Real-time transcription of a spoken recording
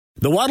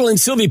The Waddle and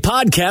Sylvie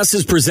podcast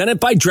is presented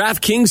by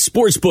DraftKings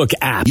Sportsbook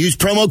app. Use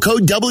promo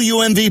code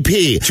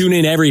WMVP. Tune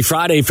in every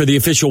Friday for the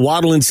official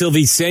Waddle and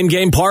Sylvie same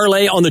game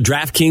parlay on the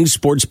DraftKings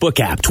Sportsbook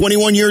app.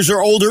 21 years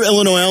or older,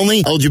 Illinois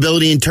only.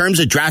 Eligibility and terms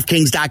at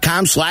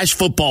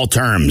DraftKings.com/football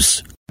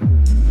terms.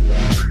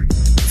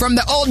 From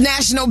the Old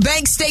National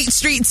Bank State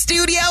Street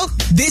studio,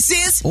 this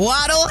is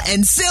Waddle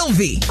and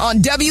Sylvie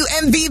on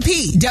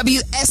WMVP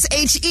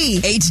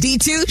WSHE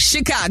HD2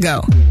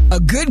 Chicago, a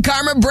Good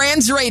Karma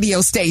Brands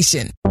radio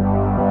station.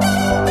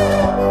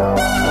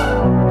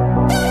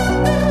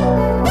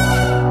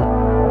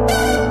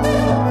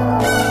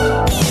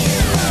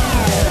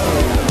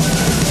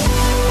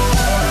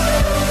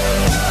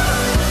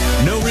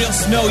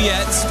 Snow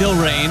yet, still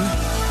rain.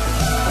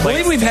 I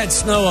believe we've had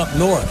snow up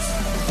north.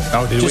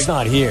 Oh, did Just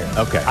not here.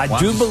 Okay. I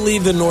do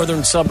believe the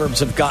northern suburbs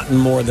have gotten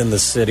more than the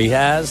city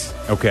has.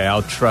 Okay,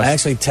 I'll trust. I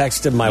actually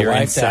texted my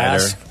wife insider.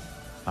 to ask.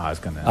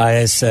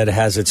 I I said,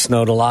 has it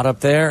snowed a lot up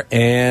there?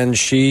 And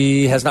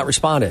she has not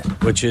responded,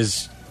 which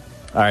is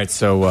all right,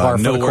 so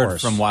no word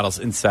course. from Waddle's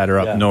insider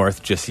up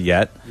north just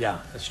yet. Yeah,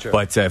 that's true.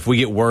 But if we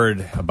get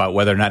word about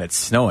whether or not it's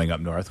snowing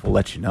up north, we'll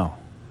let you know.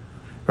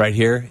 Right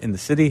here in the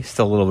city,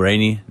 still a little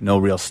rainy, no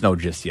real snow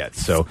just yet.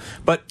 So,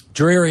 but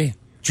dreary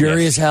Yes.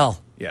 as hell.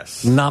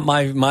 Yes, Not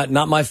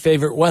my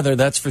favorite weather,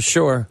 that's for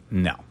sure.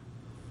 no,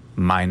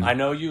 mine. I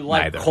know you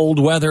like neither. cold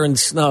weather and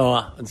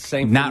snow.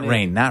 Same for Not me.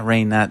 rain, not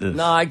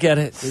No, I get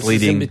it. This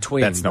sleeting. is in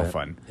between. That's no but-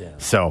 fun. Yeah.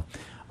 So,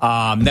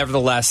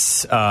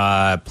 nevertheless,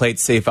 play it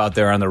safe out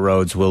there on the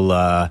roads.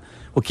 We'll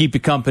keep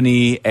you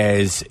company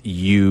as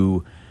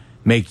you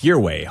make your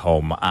way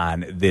home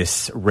on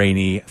this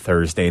rainy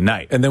Thursday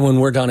night. And then when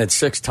we're done at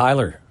 6,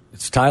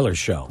 it's Tyler's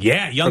show.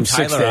 Yeah, young From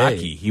 6 Tyler to 8.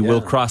 Aki. He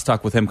will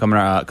crosstalk with him coming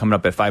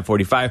up at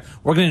 5:45.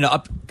 We're going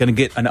to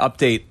get an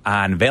update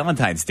on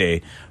Valentine's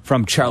Day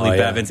from Charlie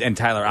Bevins and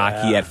Tyler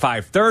Aki at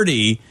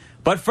 5:30.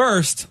 But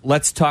first,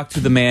 let's talk to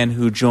the man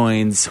who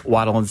joins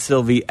Waddle and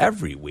Sylvie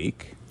every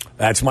week.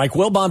 That's Mike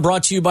Wilbon,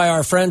 brought to you by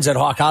our friends at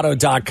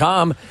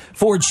HawkAuto.com.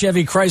 Ford,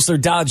 Chevy, Chrysler,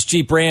 Dodge,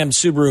 Jeep, Ram,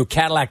 Subaru,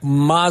 Cadillac,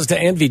 Mazda,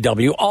 and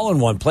VW, all in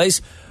one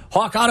place.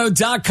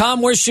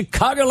 HawkAuto.com, where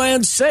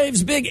Chicagoland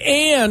saves big,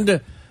 and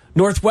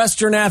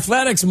Northwestern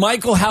Athletics.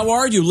 Michael, how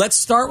are you? Let's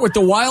start with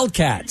the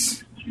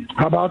Wildcats.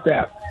 How about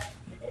that?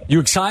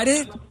 You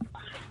excited?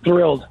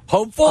 Thrilled.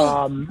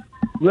 Hopeful?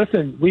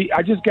 Listen,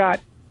 I just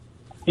got,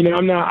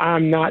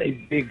 I'm not a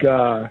big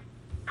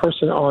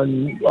person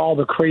on all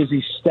the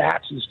crazy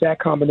stats and stat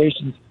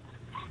combinations,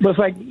 but it's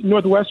like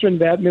Northwestern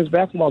men's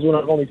basketball is one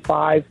of only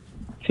 5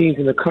 teams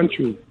in the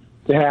country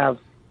to have,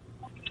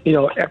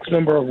 X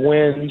number of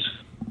wins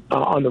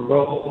on the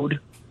road,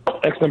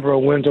 X number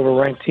of wins over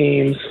ranked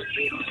teams,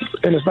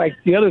 and it's like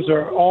the others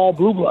are all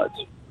blue bloods,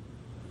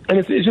 and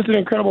it's just an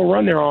incredible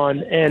run they're on.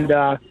 And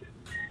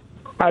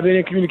I've been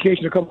in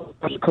communication a couple of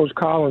times with Coach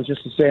Collins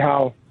just to say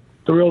how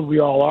thrilled we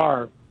all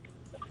are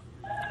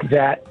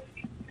that,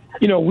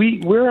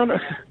 we're on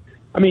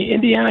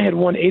Indiana had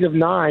won 8 of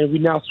 9. We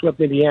now swept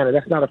Indiana.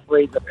 That's not a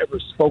phrase I've ever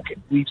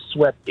spoken. We've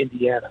swept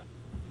Indiana.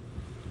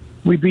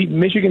 We beat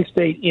Michigan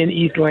State in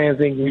East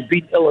Lansing. We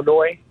beat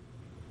Illinois,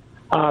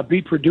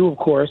 beat Purdue, of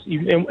course,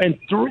 and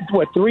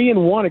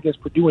 3-1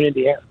 against Purdue and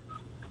Indiana.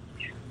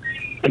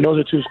 And those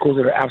are 2 schools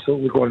that are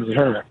absolutely going to the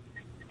tournament.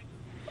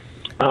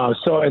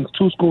 And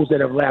 2 schools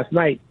that have last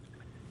night,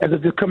 as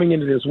of coming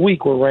into this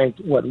week, were ranked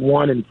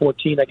 1 and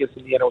 14. I guess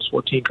Indiana was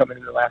 14 coming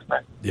into last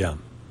night. Yeah.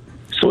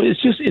 So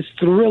it's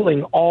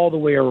thrilling all the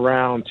way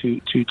around to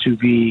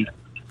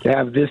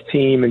have this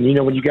team. And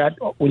when you got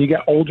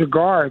older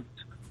guards,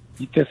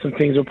 some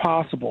things are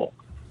possible.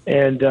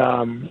 And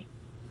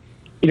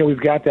we've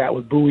got that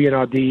with Bowie and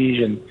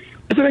Audige, and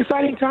it's an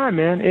exciting time,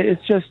 man.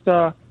 It's just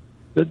the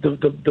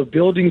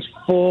building's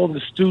full.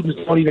 The students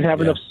don't even have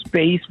enough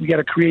space. We got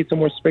to create some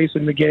more space for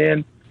them to get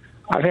in.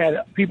 I've had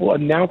people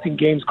announcing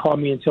games call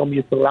me and tell me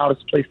it's the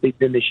loudest place they've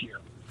been this year.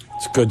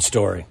 It's a good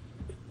story.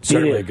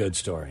 Certainly a good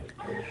story.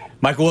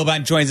 Michael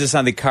Wilbon joins us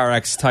on the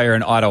CarX Tire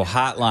and Auto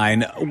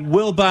Hotline.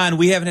 Wilbon,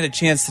 we haven't had a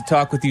chance to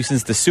talk with you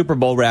since the Super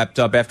Bowl wrapped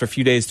up after a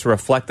few days to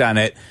reflect on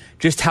it.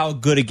 Just how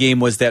good a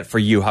game was that for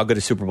you? How good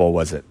a Super Bowl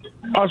was it?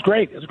 Oh, it was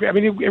great. It was great. I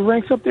mean, it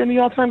ranks up there in the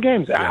all-time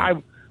games. Yeah.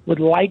 I would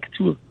like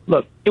to –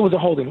 look, it was a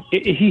holding.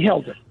 He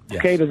held it,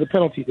 okay? There's a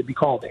penalty to be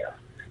called there.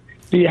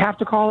 Do you have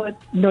to call it?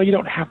 No, you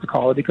don't have to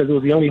call it because it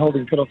was the only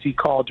holding penalty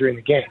called during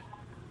the game.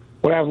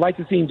 Would I have liked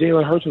to see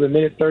Jalen Hurts with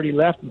 1:30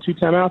 left and 2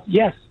 timeouts?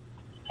 Yes.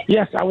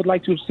 Yes, I would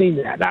like to have seen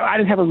that. I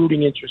didn't have a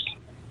rooting interest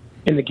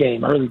in the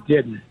game. I really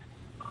didn't.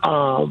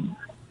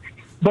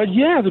 But,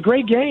 yeah, it was a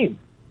great game.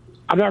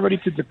 I'm not ready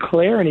to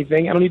declare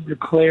anything. I don't need to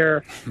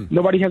declare.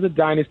 Nobody has a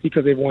dynasty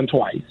because they've won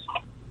twice.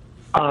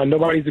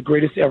 Nobody's the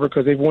greatest ever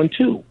because they've won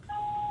 2.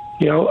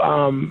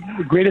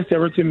 The greatest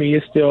ever to me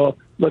is still,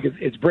 look,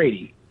 it's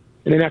Brady.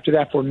 And then after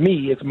that, for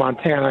me, it's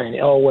Montana and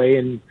Elway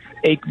and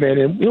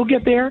Aikman. And we'll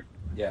get there.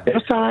 Yeah.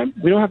 There's time.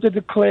 We don't have to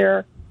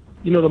declare,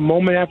 the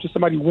moment after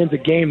somebody wins a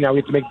game now we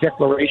have to make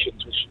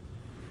declarations, which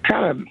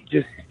kind of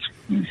just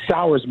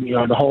sours me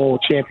on the whole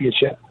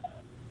championship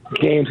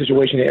game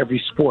situation in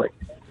every sport.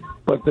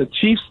 But the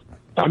Chiefs,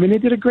 I mean, they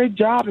did a great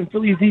job, and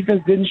Philly's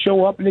defense didn't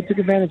show up, and they took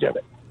advantage of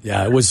it.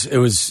 Yeah, it was.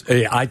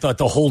 I thought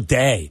the whole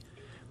day,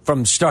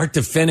 from start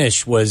to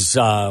finish, was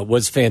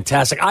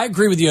fantastic. I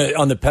agree with you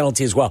on the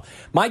penalty as well.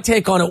 My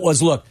take on it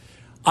was, look,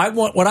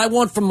 what I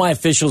want from my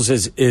officials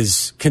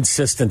is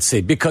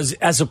consistency, because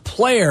as a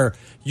player,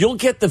 you'll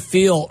get the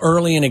feel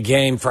early in a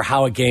game for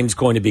how a game's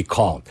going to be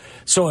called.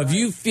 So if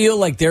you feel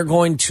like they're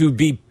going to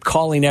be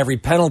calling every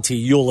penalty,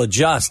 you'll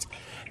adjust.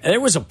 And there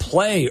was a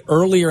play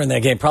earlier in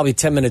that game, probably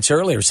 10 minutes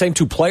earlier, same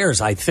two players,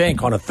 I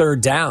think, on a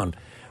third down,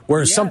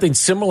 where something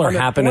similar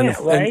happened.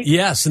 Right?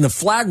 And the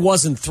flag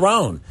wasn't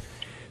thrown.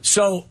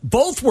 So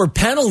both were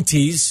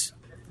penalties,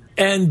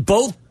 and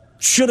both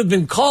should have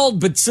been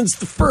called, but since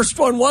the first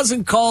one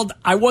wasn't called,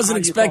 I wasn't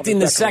expecting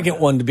the second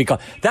one to be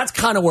called. That's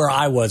kind of where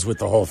I was with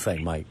the whole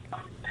thing, Mike.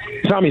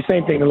 Tommy,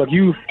 same thing. Look,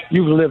 you've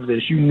lived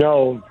this. You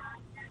know,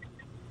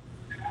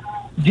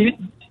 the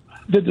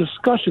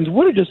discussions.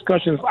 What are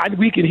discussions?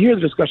 We can hear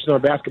the discussions on a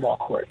basketball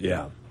court.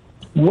 Yeah.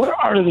 What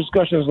are the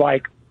discussions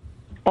like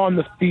on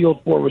the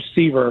field for a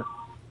receiver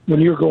when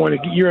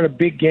you're in a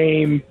big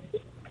game?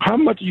 How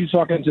much are you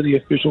talking to the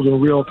officials in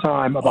real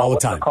time about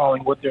what they're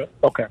calling?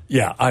 Okay.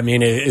 Yeah, I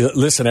mean,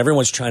 listen,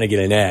 everyone's trying to get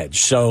an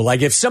edge. So,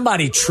 like, if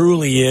somebody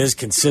truly is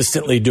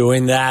consistently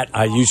doing that,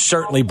 you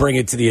certainly bring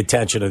it to the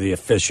attention of the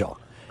official.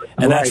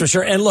 And that's for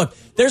sure. And look,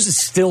 there's a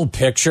still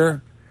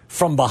picture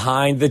from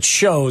behind that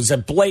shows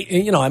that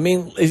blatant, I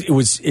mean,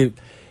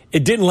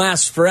 it didn't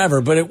last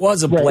forever, but it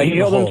was a blatant He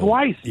held hold. him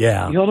twice.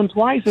 Yeah. He held him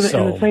twice in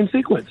the same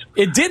sequence.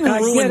 It didn't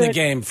ruin the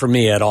game for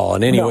me at all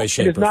in any way,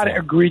 shape, or form. It's not an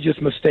egregious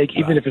mistake,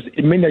 even if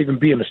it may not even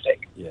be a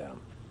mistake. Yeah.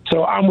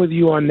 So I'm with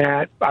you on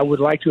that. I would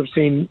like to have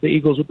seen the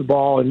Eagles with the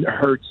ball and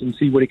Hurts and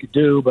see what he could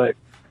do, but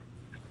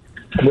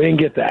we didn't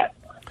get that.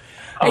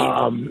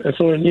 And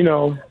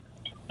so,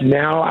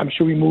 now I'm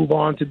sure we move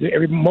on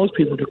to most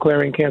people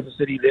declaring Kansas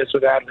City this or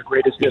that, the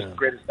greatest this, the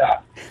greatest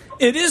that.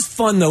 It is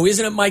fun, though,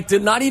 isn't it, Mike, to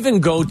not even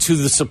go to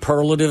the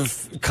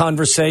superlative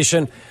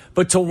conversation,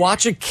 but to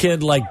watch a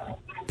kid like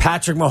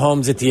Patrick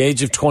Mahomes at the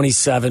age of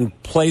 27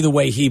 play the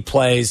way he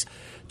plays,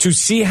 to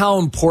see how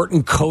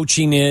important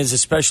coaching is,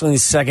 especially in the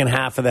second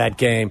half of that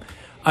game.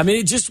 I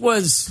mean,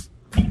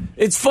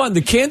 it's fun.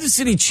 The Kansas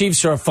City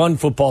Chiefs are a fun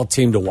football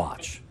team to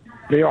watch.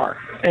 They are.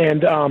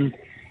 And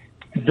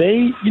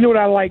you know what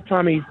I like,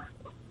 Tommy?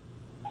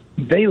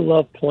 They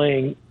love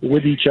playing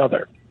with each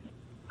other.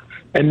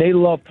 And they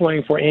love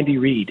playing for Andy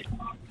Reid.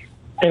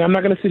 And I'm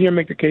not going to sit here and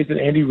make the case that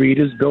Andy Reid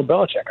is Bill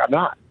Belichick. I'm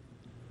not.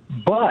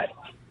 But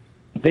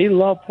they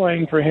love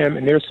playing for him,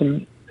 and there's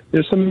some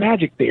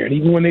magic there. And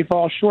even when they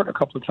fall short a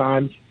couple of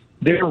times,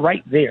 they're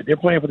right there. They're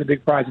playing for the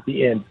big prize at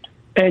the end.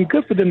 And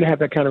good for them to have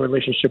that kind of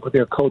relationship with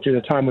their coach at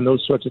a time when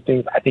those sorts of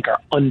things, I think, are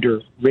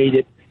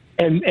underrated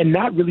and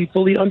not really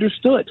fully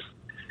understood.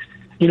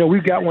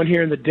 We've got one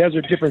here in the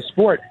desert, different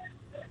sport.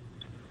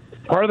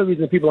 Part of the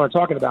reason people aren't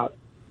talking about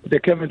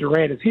that Kevin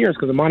Durant is here is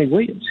because of Monty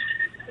Williams.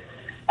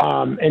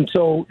 And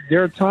so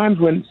there are times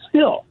when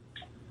still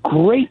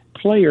great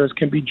players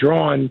can be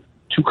drawn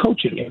to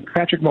coaching. And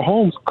Patrick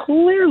Mahomes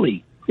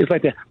clearly is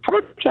like that. How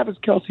about Travis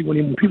Kelce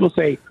when people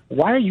say,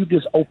 why are you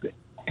this open?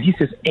 And he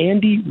says,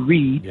 Andy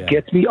Reid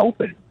gets me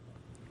open.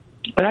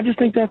 And I just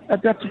think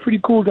that's a pretty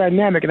cool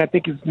dynamic, and I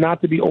think it's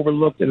not to be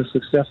overlooked in the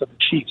success of the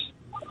Chiefs.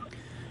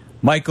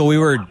 Michael, we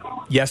were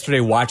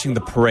yesterday watching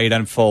the parade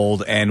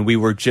unfold, and we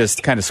were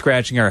just kind of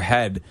scratching our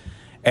head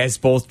as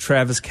both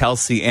Travis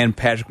Kelce and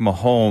Patrick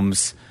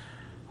Mahomes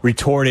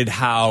retorted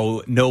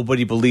how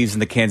nobody believes in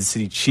the Kansas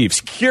City Chiefs.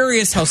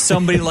 Curious how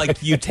somebody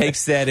like you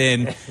takes that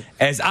in,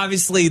 as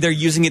obviously they're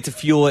using it to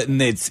fuel it,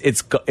 and it's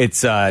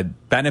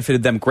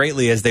benefited them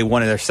greatly as they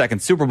won their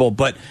second Super Bowl.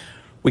 But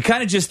we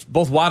kind of just,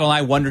 both Waddle and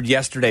I wondered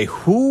yesterday,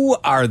 who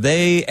are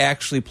they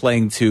actually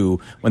playing to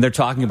when they're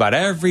talking about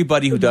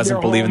everybody who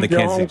doesn't believe in the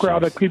Kansas City Chiefs?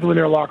 Crowd, the people in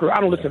their locker room.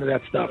 I don't listen to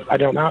that stuff. I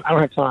don't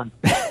have time.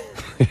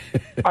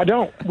 I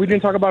don't. We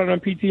didn't talk about it on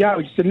PTI.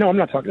 We just said, no, I'm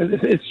not talking.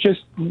 It's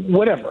just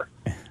whatever.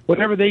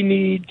 Whatever they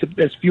need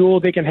as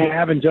fuel they can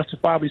have, and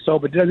justifiably so,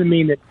 but it doesn't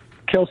mean that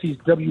Kelsey's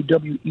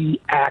WWE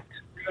act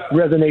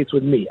resonates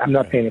with me. I'm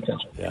not paying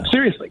attention. Yeah.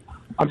 Seriously,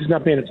 I'm just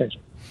not paying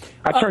attention.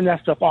 I turn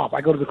that stuff off.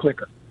 I go to the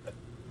clicker.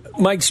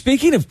 Mike,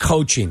 speaking of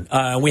coaching,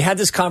 we had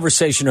this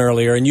conversation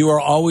earlier, and you are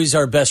always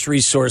our best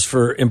resource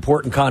for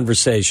important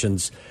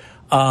conversations.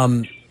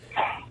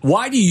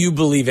 Why do you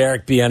believe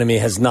Eric Bieniemy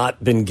has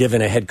not been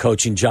given a head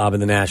coaching job in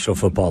the National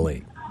Football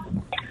League?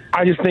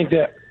 I just think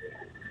that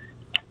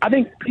I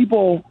think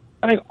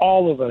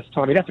all of us,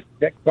 Tommy.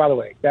 By the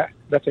way,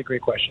 that's a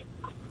great question,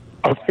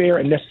 a fair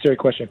and necessary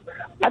question.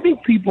 I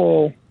think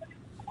people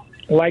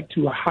like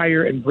to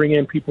hire and bring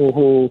in people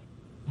who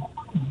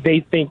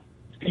they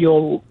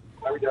feel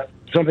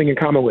something in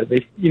common with.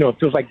 It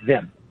feels like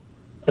them,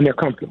 and they're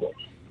comfortable.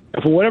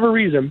 And for whatever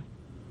reason,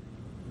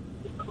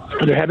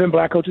 there have been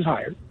black coaches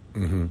hired.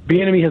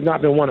 Bieniemy has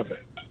not been one of them.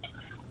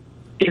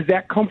 Is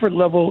that comfort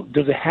level,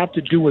 does it have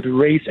to do with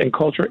race and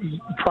culture?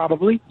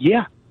 Probably,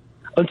 yeah,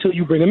 until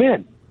you bring them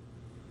in.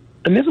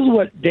 And this is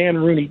what Dan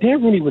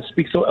Rooney would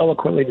speak so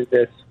eloquently to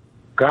this.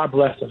 God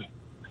bless him.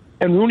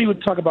 And Rooney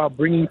would talk about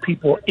bringing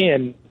people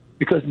in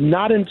because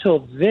not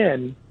until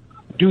then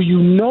do you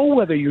know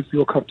whether you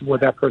feel comfortable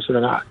with that person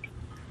or not.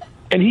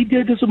 And he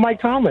did this with Mike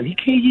Tomlin.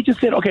 He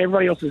just said, okay,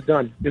 everybody else is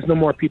done. There's no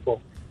more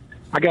people.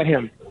 I got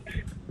him.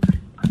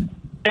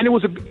 And it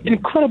was an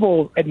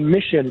incredible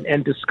admission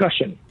and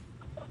discussion.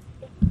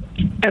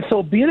 And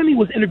so Bieniemy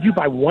was interviewed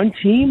by one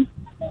team?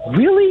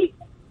 Really?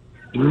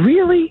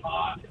 Really?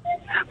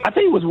 I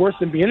think it was worse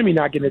than Bieniemy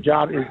not getting a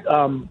job is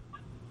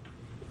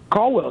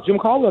Caldwell. Jim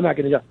Caldwell not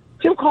getting a job.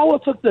 Jim Caldwell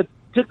took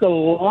the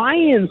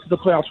Lions to the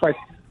playoffs twice.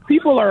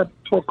 People are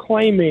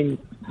proclaiming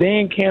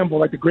Dan Campbell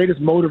like the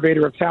greatest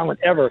motivator of talent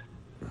ever.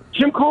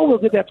 Jim Caldwell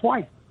did that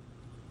twice.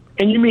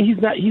 And you mean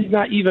he's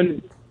not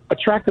even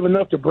attractive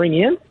enough to bring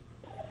in?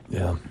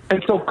 Yeah.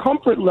 And so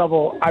comfort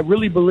level, I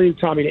really believe,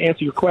 Tommy, to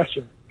answer your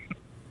question,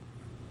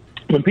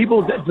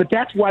 but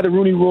that's why the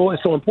Rooney Rule is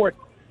so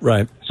important.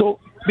 Right. So,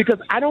 because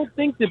I don't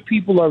think that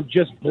people are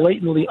just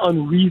blatantly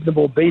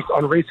unreasonable based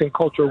on race and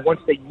culture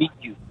once they meet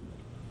you.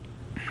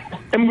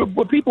 And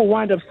what people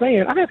wind up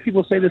saying, I've had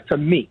people say this to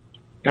me.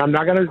 Now, I'm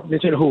not going to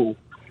mention who.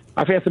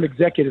 I've had some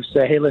executives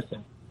say, hey,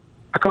 listen,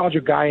 I called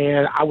your guy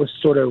in. I was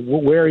sort of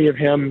wary of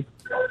him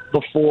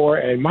before,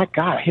 and my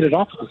God, I hit it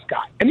off with this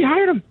guy. And he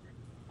hired him.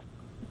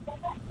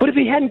 But if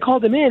he hadn't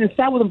called him in and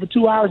sat with him for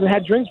 2 hours and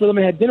had drinks with him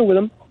and had dinner with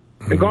him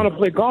and gone to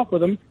play golf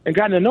with him and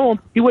gotten to know him,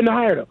 he wouldn't have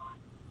hired him.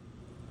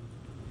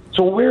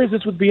 So where is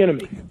this with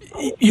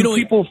Bieniemy? Do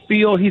people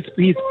feel do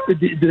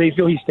they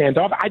feel he stands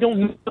off? I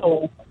don't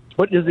know.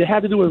 But does it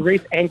have to do with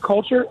race and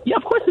culture? Yeah,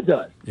 of course it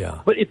does.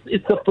 Yeah. But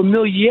it's the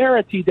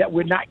familiarity that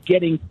we're not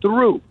getting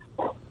through.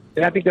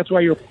 And I think that's why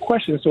your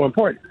question is so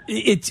important.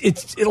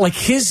 It's like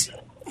his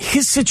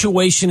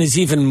situation is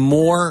even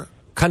more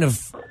kind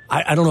of,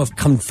 I don't know if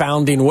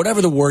confounding,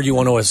 whatever the word you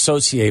want to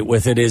associate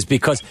with it is,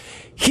 because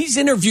he's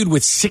interviewed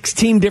with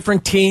 16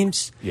 different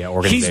teams. Yeah,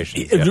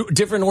 organizations.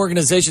 Different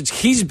organizations.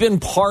 He's been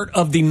part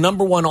of the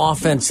number one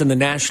offense in the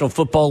National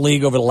Football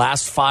League over the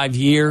last 5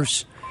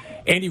 years.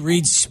 Andy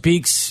Reid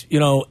speaks,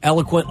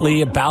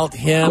 eloquently about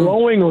him.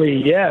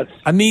 Glowingly, yes.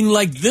 I mean,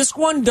 like, this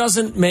one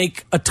doesn't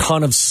make a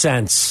ton of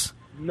sense.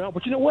 No,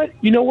 but you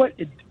know what?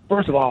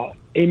 First of all,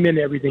 amen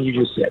to everything you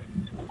just said.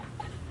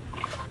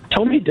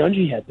 Tony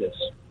Dungy had this.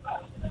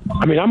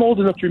 I mean, I'm old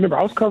enough to remember.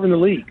 I was covering the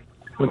league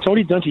when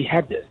Tony Dungy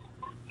had this.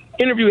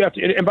 Interview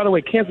after, and by the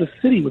way, Kansas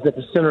City was at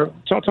the center.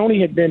 Tony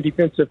had been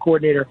defensive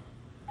coordinator.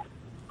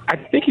 I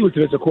think he was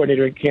defensive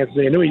coordinator in Kansas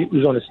City. I knew he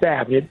was on the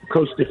staff. He had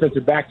coached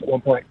defensive backs at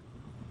one point.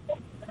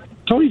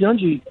 Tony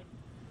Dungy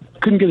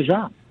couldn't get a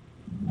job.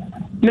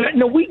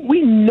 Now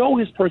we know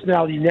his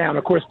personality now. And,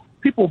 of course,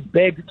 people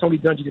begged Tony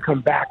Dungy to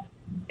come back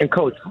and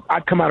coach.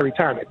 I'd come out of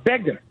retirement.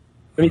 Begged him.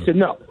 And he said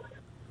no.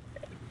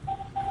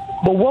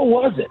 But what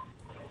was it?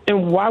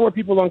 And why were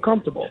people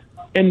uncomfortable?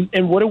 And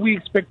what do we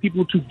expect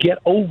people to get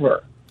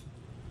over?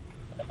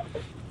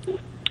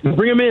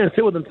 Bring them in and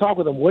sit with them, talk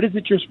with them. What is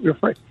it you're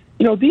afraid?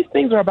 These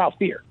things are about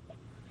fear.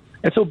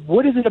 And so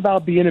what is it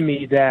about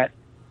Bieniemy that,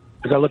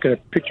 as I look at a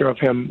picture of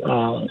him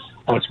on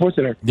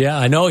SportsCenter. Yeah,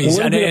 I know. He's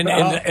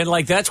and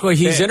like that's what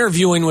he's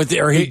interviewing with,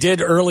 or he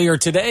did earlier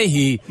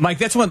today. Mike,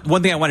 that's one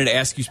thing I wanted to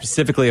ask you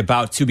specifically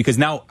about too, because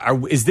now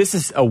is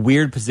this a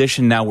weird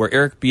position now where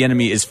Eric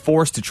Bieniemy is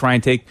forced to try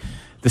and take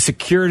the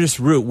circuitous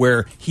route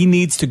where he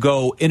needs to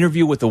go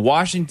interview with the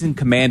Washington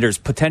Commanders,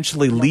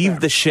 potentially leave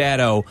the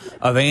shadow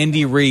of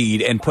Andy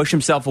Reid and push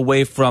himself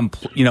away from,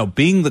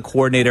 being the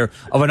coordinator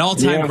of an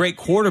all-time great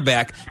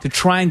quarterback to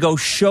try and go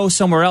show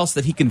somewhere else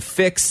that he can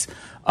fix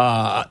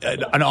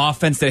an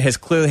offense that has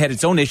clearly had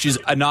its own issues,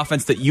 an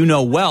offense that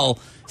well,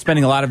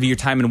 spending a lot of your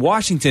time in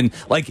Washington.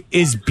 Like,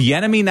 is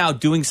Bieniemy now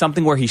doing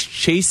something where he's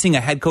chasing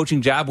a head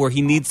coaching job where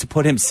he needs to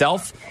put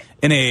himself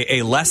in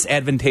a less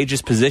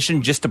advantageous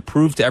position just to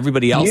prove to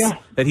everybody else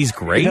that he's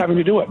great? He's having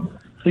to do it.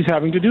 He's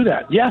having to do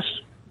that. Yes.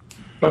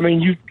 I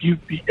mean,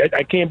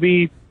 I can't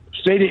be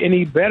stated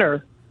any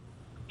better.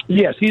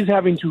 Yes, he's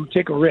having to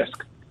take a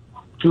risk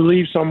to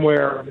leave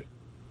somewhere.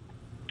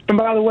 And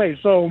by the way,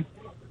 so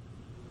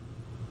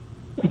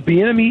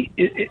Bieniemy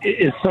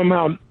is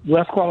somehow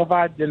less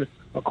qualified than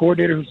a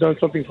coordinator who's done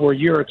something for a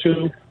year or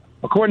two.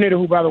 A coordinator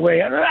who, by the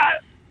way,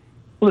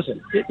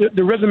 listen,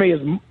 the resume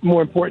is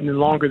more important and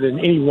longer than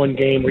any one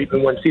game or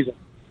even one season.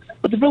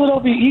 But the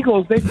Philadelphia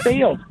Eagles, they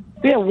failed.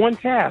 They had one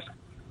task.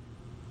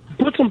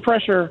 Put some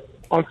pressure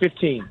on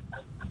 15.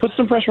 Put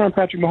some pressure on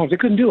Patrick Mahomes. They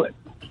couldn't do it.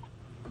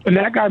 And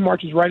that guy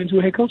marches right into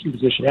a head coaching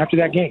position after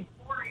that game.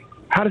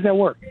 How does that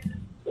work?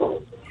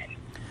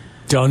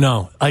 Don't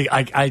know.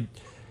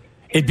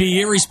 It'd be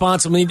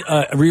irresponsible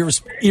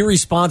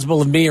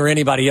of me or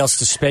anybody else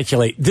to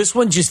speculate. This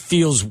one just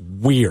feels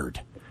weird.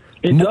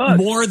 It does.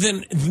 More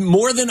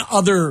than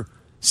other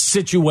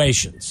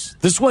situations.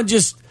 This one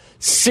just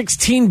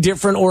 16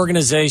 different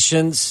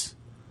organizations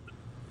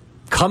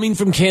coming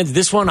from Kansas.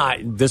 This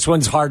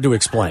one's hard to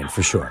explain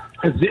for sure.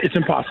 It's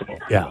impossible.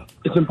 Yeah.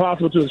 It's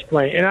impossible to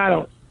explain. And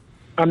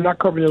I'm not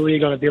covering the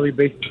league on a daily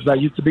basis as I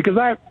used to, because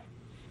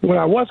when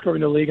I was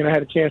covering the league and I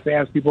had a chance to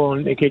ask people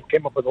and they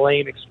came up with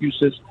lame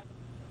excuses,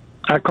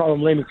 I call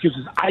them lame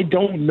excuses. I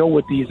don't know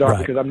what these are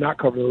because I'm not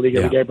covering the league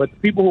every day. But the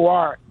people who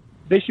are,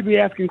 they should be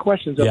asking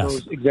questions of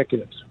those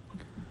executives,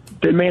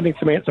 demanding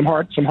some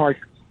hard,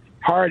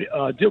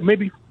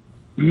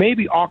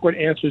 maybe awkward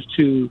answers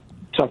to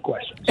tough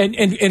questions.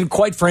 And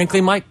quite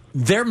frankly, Mike,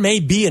 there may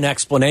be an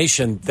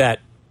explanation that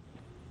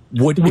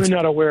we're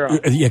not aware of.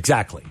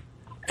 Exactly.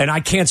 And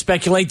I can't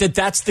speculate that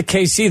that's the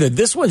case either.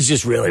 This one's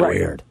just really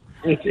weird.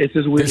 It's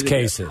as weird this as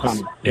case is.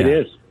 It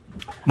is.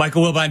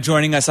 Michael Wilbon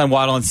joining us on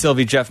Waddle and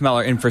Sylvie. Jeff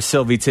Meller in for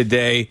Sylvie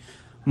today.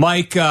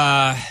 Mike,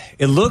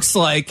 it looks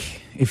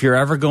like if you're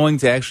ever going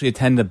to actually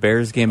attend the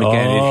Bears game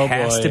again, it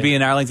has to be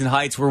in Arlington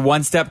Heights. We're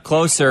one step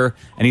closer.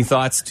 Any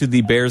thoughts to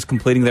the Bears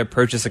completing their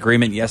purchase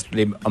agreement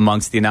yesterday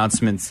amongst the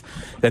announcements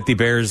that the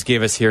Bears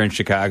gave us here in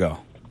Chicago?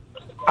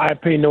 I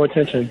pay no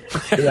attention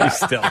to that.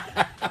 Still.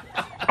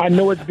 I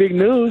know it's big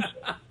news.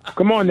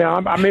 Come on now.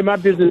 I made my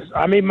business.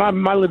 I made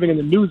my living in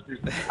the news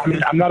business. I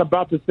mean, I'm not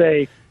about to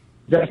say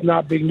that's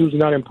not big news and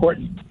not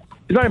important.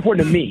 It's not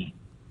important to me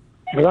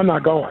because I'm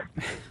not going.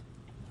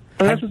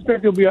 And I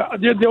suspect there'll be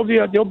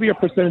a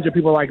percentage of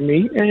people like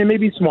me, and it may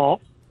be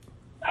small,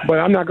 but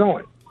I'm not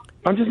going.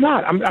 I'm just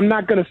not. I'm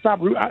not going to stop.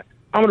 I'm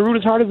going to root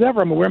as hard as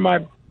ever. I'm going to wear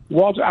my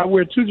Walter. I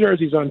wear 2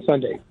 jerseys on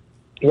Sunday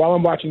while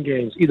I'm watching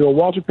games, either a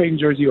Walter Payton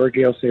jersey or a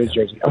Gale Sayers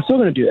jersey. I'm still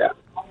going to do that.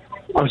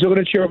 I'm still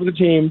going to cheer for the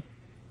team.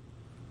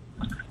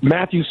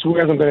 Matthew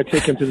swears I'm going to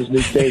take him to this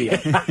new stadium.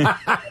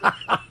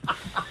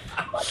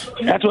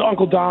 That's what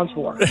Uncle Don's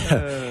for.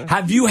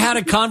 Have you had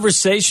a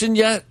conversation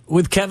yet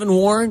with Kevin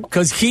Warren?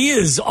 Because he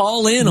is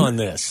all in on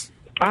this.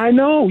 I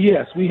know.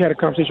 Yes, we had a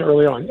conversation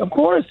early on. Of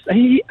course,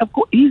 he's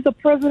the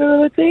president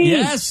of the team.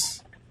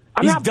 Yes,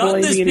 he's done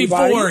this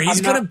before.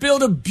 He's going to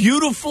build a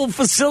beautiful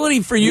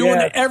facility for you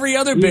and every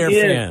other Bear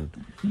fan.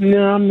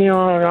 No,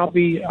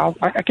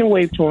 I can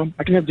wave to him.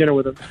 I can have dinner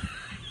with him.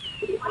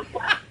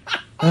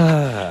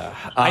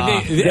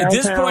 I think at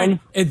this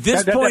point, at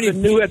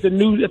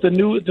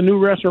the new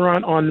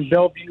restaurant on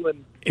Bellevue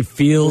and it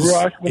feels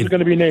Rush. What's it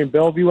going to be named?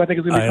 Bellevue, I think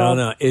it's going to be called.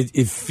 I don't know.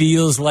 It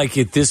feels like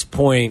at this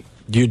point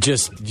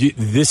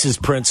this is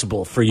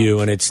principle for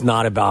you, and it's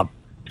not about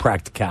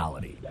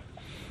practicality.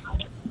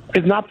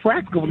 It's not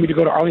practical for me to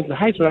go to Arlington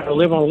Heights when I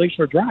live on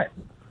Lakeshore Drive.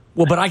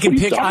 Well, but I can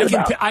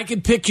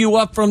pick you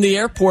up from the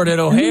airport at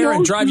O'Hare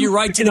and drive you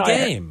right to the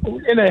game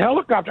in a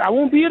helicopter. I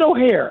won't be at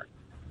O'Hare.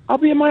 I'll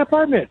be in my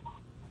apartment.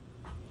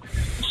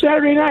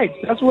 Saturday nights.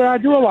 That's where I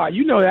do a lot.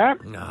 You know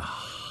that. No.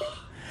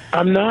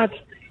 I'm not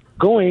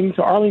going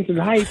to Arlington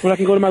Heights when I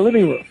can go to my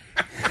living room.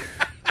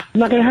 It's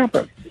not going to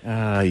happen.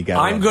 You got.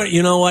 I'm good.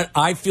 You know what?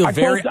 I told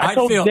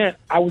Dent.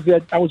 I was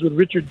with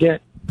Richard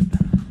Dent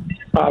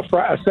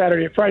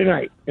Friday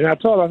night, and I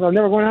told him I was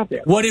never going out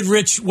there. What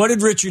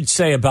did Richard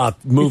say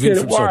about moving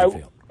from Soldier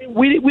Field?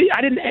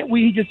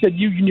 He just said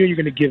you knew you're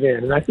going to give in,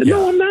 and I said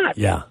no, I'm not.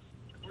 Yeah.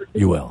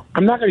 You will.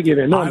 I'm not going to give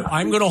in. No,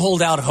 I'm going to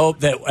hold out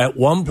hope that at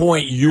one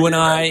point you and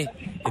I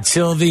and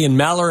Sylvie and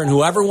Meller and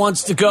whoever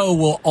wants to go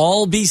will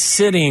all be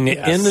sitting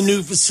in the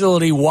new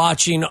facility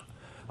watching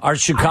our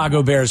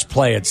Chicago Bears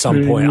play at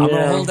some point. I'm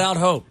going to hold out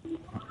hope.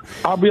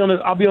 I'll be on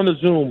the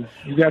Zoom.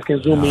 You guys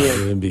can Zoom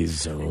me in. Be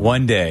Zoom.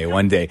 One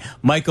day.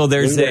 Michael,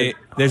 there's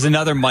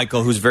another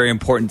Michael who's very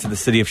important to the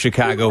city of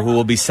Chicago who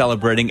will be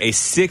celebrating a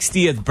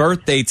 60th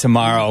birthday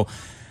tomorrow.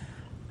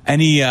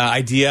 Any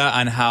idea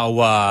on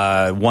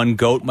how one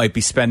GOAT might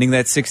be spending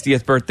that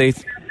 60th birthday?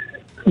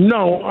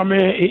 No, I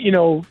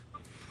mean,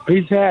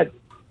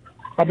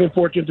 I've been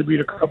fortunate to be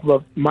at a couple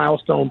of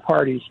milestone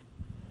parties,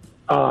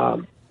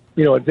 a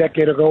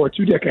decade ago or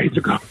 2 decades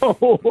ago.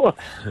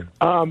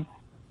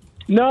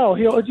 No,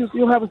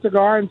 he'll have a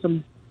cigar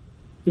and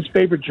his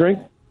favorite drink.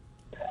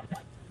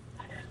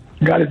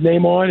 Got his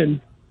name on, and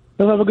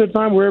he'll have a good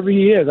time wherever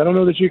he is. I don't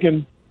know that you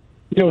can.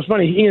 It's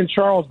funny. He and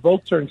Charles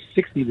both turned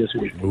 60 this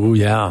week. Oh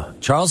yeah,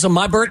 Charles on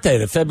my birthday,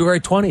 the February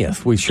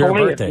 20th. We share a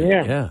birthday.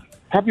 Yeah.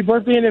 Happy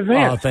birthday in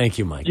advance. Oh, thank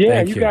you, Mike. Yeah,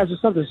 thank you guys are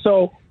something.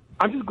 So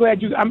I'm just glad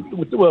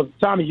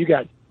Tommy, you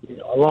got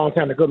a long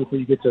time to go before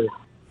you get to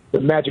the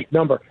magic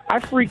number.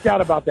 I freaked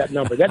out about that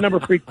number. That number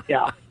freaked me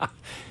out.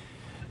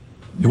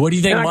 What do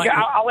you think, Mike?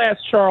 I'll ask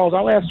Charles.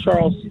 I'll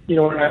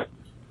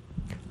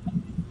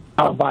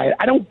buy it.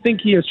 I don't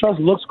think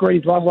Charles looks great.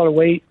 He's lost a lot of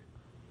weight.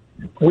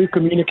 We've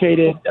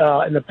communicated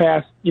in the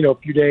past,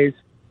 few days,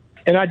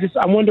 and I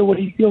wonder what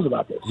he feels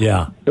about this.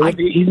 Yeah,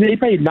 he's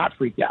probably not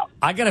freaked out.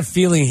 I got a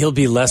feeling he'll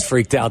be less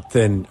freaked out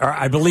or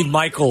I believe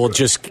Michael will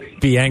just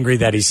be angry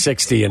that he's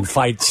 60 and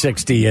fight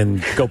 60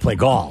 and go play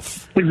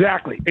golf.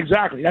 Exactly.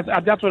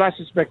 That's what I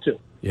suspect too.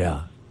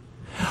 Yeah.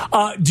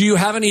 Do you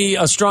have any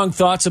strong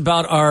thoughts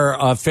about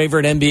our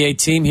favorite NBA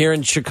team here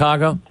in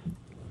Chicago?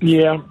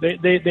 Yeah,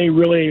 they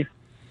really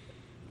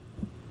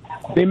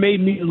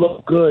made me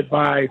look good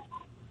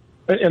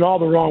in all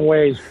the wrong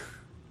ways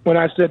when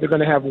I said they're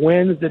going to have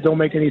wins that don't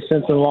make any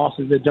sense and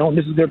losses that don't.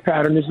 This is their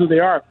pattern. This is who they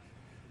are.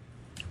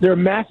 They're a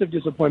massive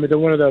disappointment. They're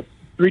one of the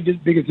 3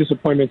 biggest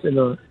disappointments on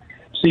the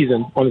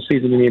season in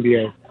the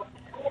NBA. And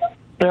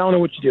I don't know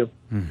what you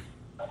do.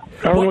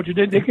 I don't know what you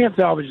did. They can't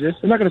salvage this.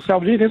 They're not going to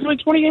salvage it. There's only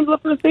 20 games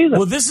left in the season.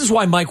 Well, this is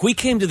why, Mike, we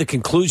came to the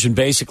conclusion,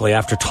 basically,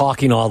 after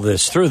talking all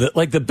this through, that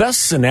like the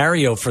best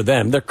scenario for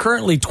them, they're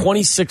currently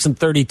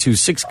 26-32,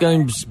 6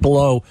 games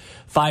below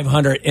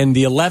 500, and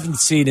the 11th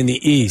seed in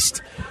the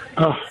East.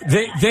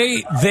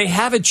 They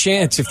have a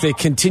chance, if they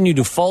continue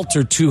to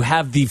falter, to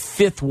have the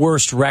 5th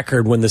worst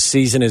record when the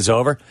season is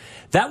over.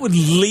 That would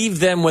leave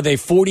them with a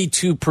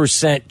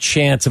 42%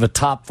 chance of a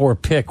top 4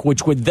 pick,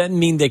 which would then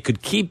mean they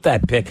could keep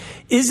that pick.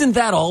 Isn't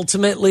that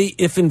ultimately,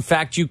 if in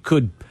fact you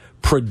could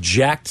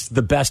project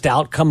the best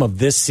outcome of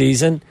this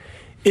season,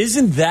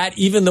 isn't that,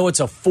 even though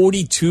it's a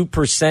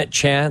 42%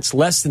 chance,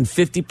 less than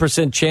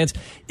 50% chance,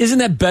 isn't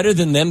that better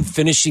than them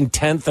finishing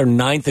 10th or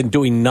 9th and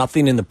doing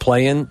nothing in the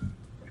play-in?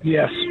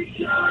 Yes.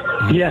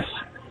 Yes.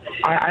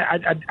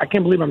 I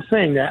can't believe I'm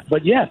saying that,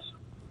 but yes.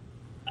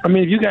 I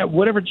mean, if you got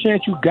whatever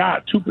chance you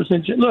got, 2%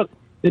 chance. Look,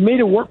 they made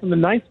it work from the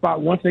 9th spot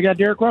once they got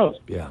Derrick Rose.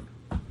 Yeah.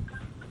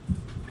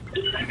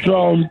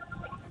 So,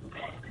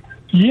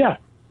 yeah.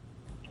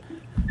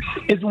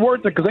 It's worth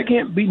it because they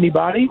can't beat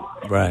anybody.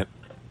 Right.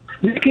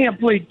 They can't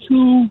play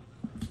 2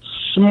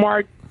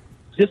 smart,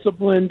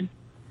 disciplined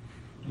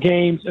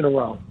games in a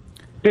row.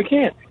 They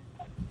can't.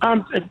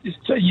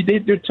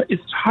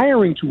 It's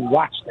tiring to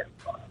watch them.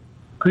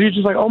 Because you're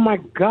just like, oh, my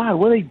God,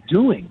 what are they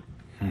doing?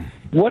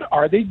 What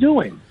are they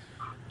doing?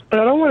 And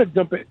I don't want to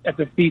dump it at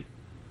the feet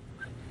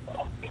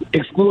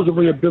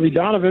exclusively of Billy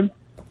Donovan,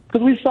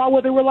 because we saw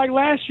what they were like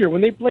last year when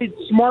they played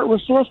smart,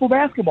 resourceful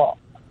basketball.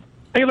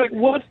 And you're like,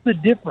 what's the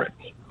difference?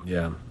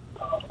 Yeah.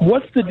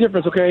 What's the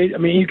difference, okay? I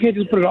mean, you can't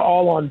just put it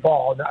all on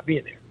ball and not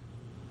being there.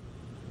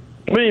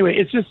 But anyway,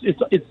 it's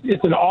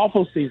an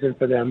awful season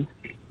for them.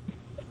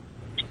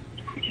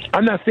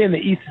 I'm not saying the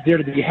East is there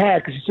to be had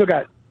because you still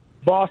got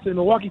Boston and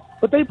Milwaukee,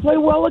 but they play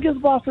well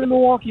against Boston and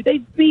Milwaukee.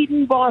 They've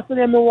beaten Boston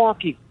and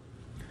Milwaukee.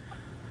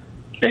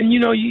 And,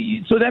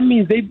 so that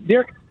means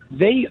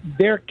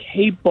they're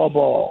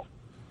capable.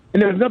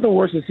 And there's nothing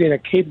worse than seeing a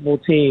capable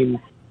team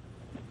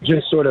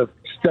just sort of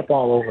step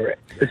all over it.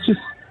 It's just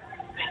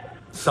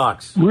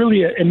sucks.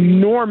 Really an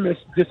enormous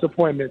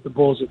disappointment the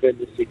Bulls have been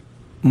this season.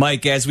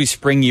 Mike, as we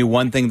spring you,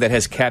 one thing that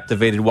has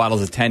captivated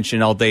Waddle's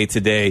attention all day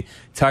today,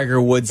 Tiger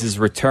Woods'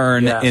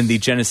 return in the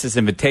Genesis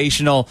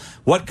Invitational.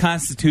 What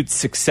constitutes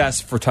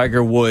success for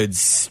Tiger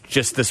Woods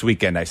just this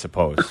weekend, I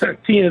suppose?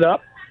 Teeing it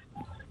up.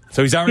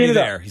 So he's already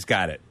there. He's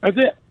got it. That's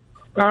it.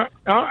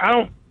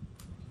 I'm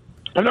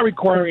not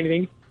requiring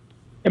anything.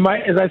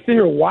 As I sit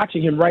here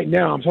watching him right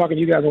now, I'm talking to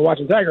you guys and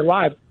watching Tiger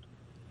live,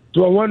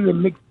 do I want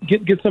him to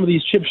get some of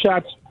these chip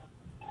shots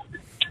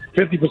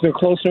 50%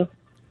 closer?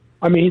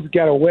 I mean, he's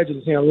got a wedge in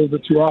his hand a little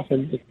bit too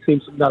often. It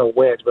seems not a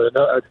wedge, but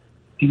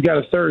he's got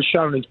a third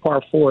shot on his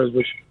par 4s,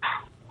 which,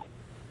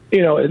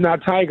 is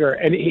not Tiger.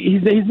 And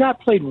he's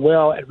not played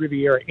well at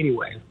Riviera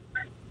anyway.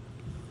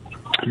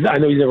 I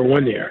know he's never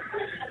won there.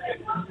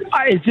 But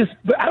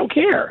I don't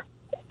care.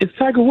 It's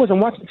Tiger Woods.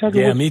 I'm watching Tiger Woods.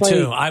 Yeah, me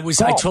too. I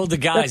told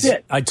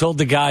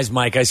the guys,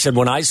 Mike, I said,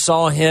 when I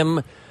saw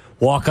him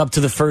walk up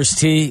to the first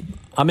tee,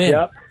 I'm in.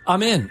 Yep.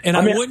 I'm in. And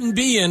I wouldn't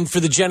be in for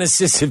the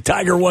Genesis if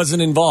Tiger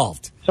wasn't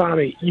involved.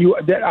 Tommy,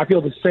 I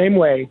feel the same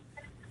way.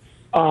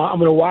 I'm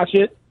going to watch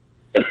it,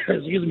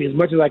 excuse me, as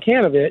much as I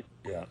can of it,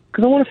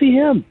 because I want to see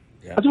him.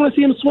 Yeah. I just want to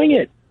see him swing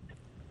it.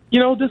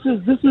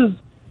 This is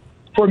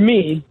for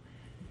me,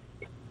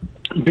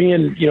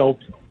 being,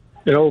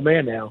 an old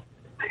man now.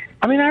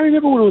 I mean, I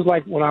remember what it was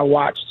like when I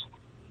watched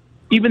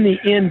even the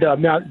end of,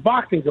 now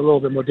boxing's a little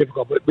bit more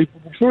difficult, but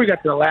before we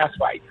got to the last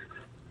fight,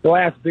 the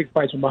last big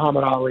fight from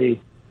Muhammad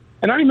Ali,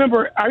 and I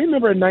remember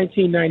in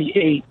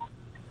 1998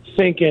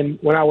 thinking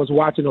when I was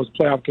watching those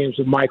playoff games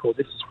with Michael,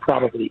 this is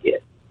probably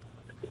it,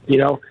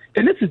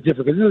 and this is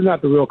different because this is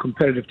not the real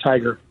competitive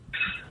Tiger,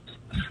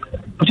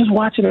 but just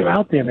watching him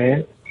out there,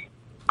 man,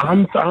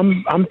 I'm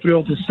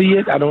thrilled to see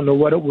it. I don't know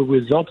what it will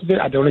result of it.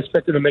 I don't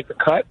expect him to make the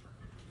cut.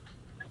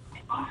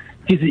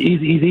 He's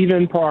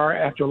even par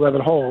after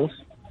 11 holes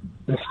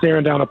and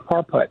staring down a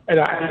par putt. And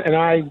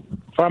I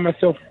find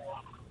myself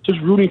just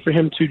rooting for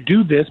him to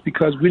do this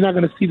because we're not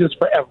going to see this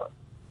forever.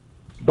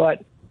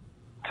 But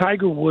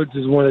Tiger Woods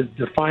is one of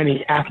the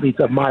defining athletes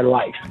of my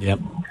life,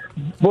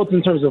 both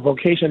in terms of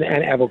vocation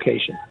and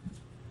avocation.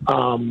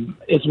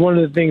 It's one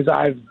of the things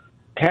I've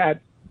had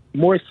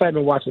more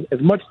excitement watching,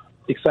 as much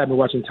excitement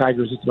watching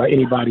Tiger as just about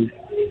anybody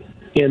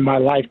in my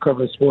life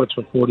covering sports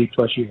for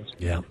 40-plus years.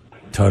 Yeah.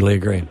 Totally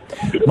agree.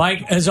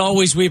 Mike, as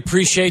always, we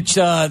appreciate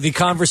the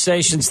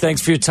conversations.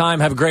 Thanks for your time.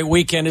 Have a great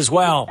weekend as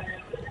well.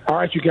 All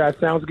right, you guys.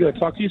 Sounds good.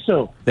 Talk to you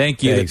soon.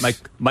 Thank you.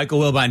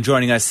 Michael Wilbon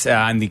joining us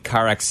on the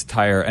CarX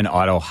Tire and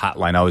Auto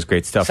Hotline. Always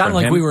great stuff from him.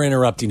 Sounded like we were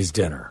interrupting his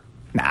dinner.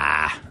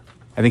 Nah.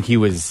 I think he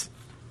was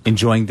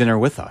enjoying dinner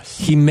with us.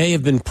 He may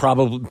have been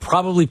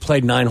probably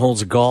played 9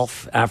 holes of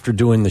golf after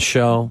doing the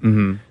show.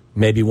 Mm-hmm.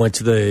 Maybe went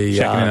to the...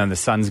 Checking in on the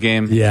Suns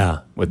game. Yeah.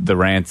 With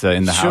Durant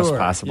in the house,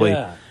 possibly.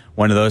 Yeah.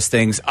 One of those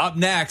things. Up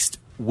next,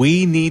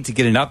 we need to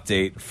get an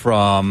update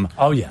from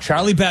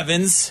Charlie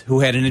Bevins, who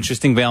had an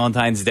interesting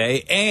Valentine's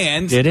Day.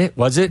 And Did he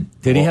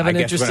have an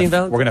interesting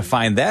Valentine's? We're going to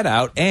find that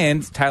out.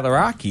 And Tyler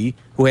Aki,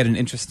 who had an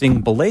interesting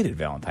belated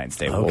Valentine's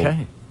Day. Okay.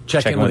 We'll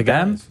check in with the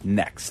them guys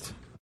next.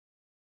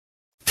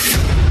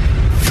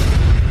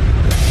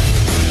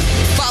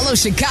 Follow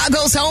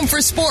Chicago's Home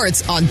for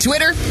Sports on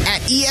Twitter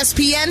at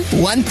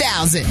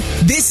ESPN1000.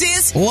 This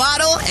is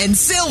Waddle and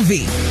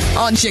Sylvie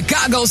on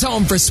Chicago's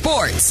Home for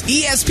Sports,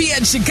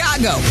 ESPN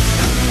Chicago.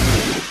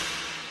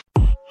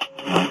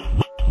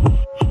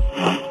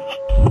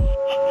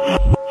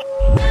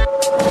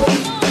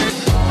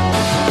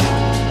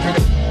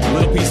 A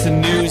little piece of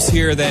news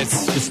here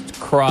that's just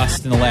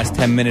crossed in the last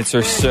 10 minutes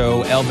or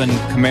so. Alvin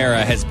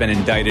Kamara has been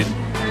indicted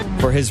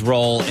for his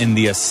role in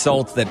the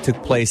assault that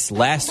took place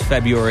last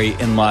February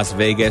in Las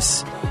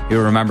Vegas.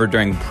 You'll remember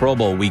during Pro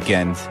Bowl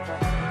weekend.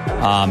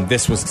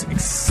 This was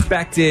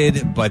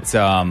expected, but...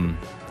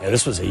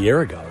 this was a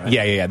year ago, right?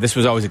 Yeah. This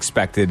was always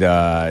expected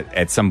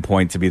at some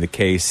point to be the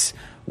case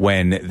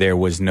when there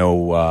was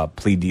no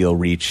plea deal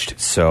reached.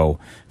 So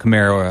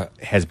Kamara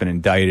has been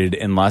indicted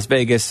in Las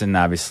Vegas, and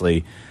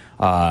obviously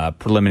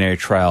preliminary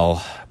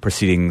trial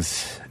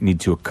proceedings need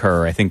to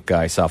occur. I think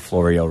I saw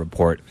Florio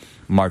report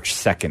March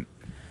 2nd.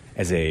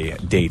 As a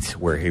date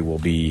where he will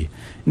be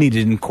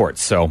needed in court.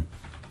 So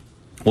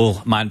we'll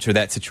monitor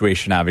that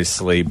situation,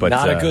 obviously. But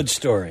not a good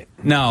story.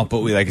 No, but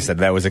like I said,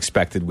 that was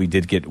expected. We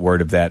did get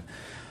word of that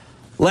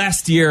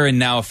last year, and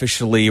now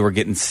officially we're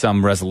getting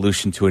some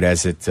resolution to it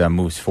as it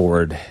moves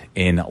forward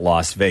in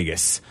Las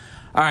Vegas.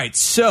 All right,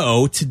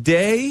 so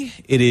today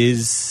it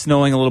is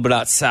snowing a little bit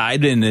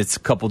outside, and it's a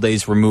couple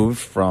days removed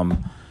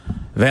from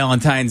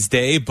Valentine's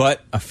Day.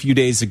 But a few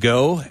days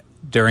ago,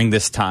 during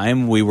this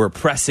time, we were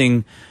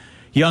pressing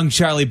young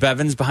Charlie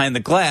Bevins behind the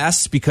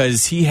glass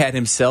because he had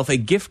himself a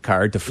gift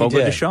card to Fogo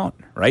de Chão,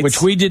 right?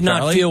 Which we did not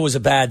Charlie? feel was a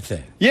bad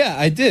thing. Yeah,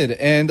 I did.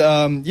 And,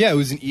 it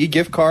was an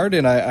e-gift card,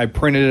 and I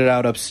printed it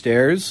out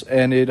upstairs,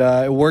 and it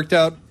worked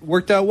out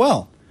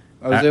well.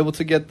 I was able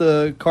to get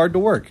the card to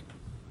work.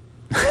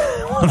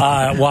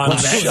 I'm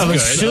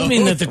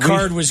assuming that the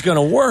card was going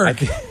to work.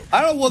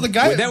 I don't. Well, the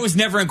guy that was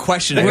never in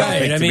question. I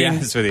think, to be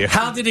honest with you,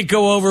 how did it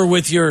go over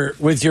with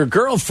your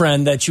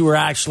girlfriend that you were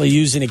actually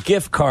using a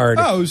gift card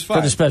it was fine.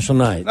 for the special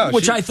night? No,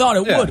 which I thought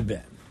it would have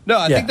been. No,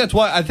 I think that's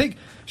why. I think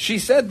she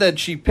said that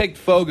she picked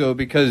Fogo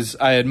because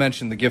I had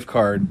mentioned the gift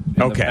card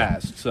in the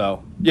past.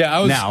 So yeah,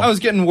 I was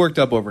getting worked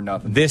up over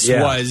nothing. This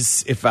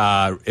was if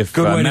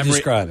good way to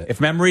describe it.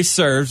 If memory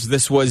serves,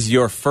 this was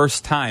your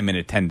first time in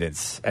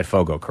attendance at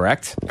Fogo,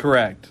 correct?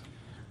 Correct.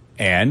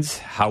 And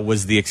how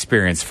was the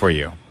experience for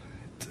you?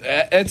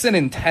 It's an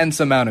intense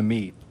amount of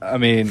meat. I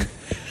mean, you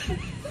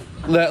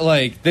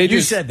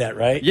said that,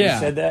 right? Yeah, you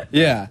said that.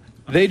 Yeah,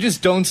 they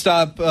just don't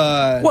stop.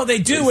 Well, they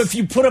do if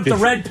you put up the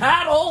red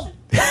paddle.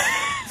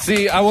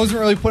 See, I wasn't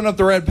really putting up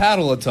the red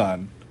paddle a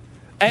ton.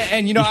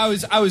 And you know,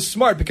 I was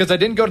smart because I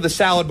didn't go to the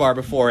salad bar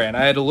beforehand.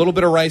 I had a little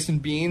bit of rice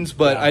and beans,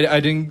 but I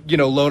didn't,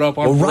 load up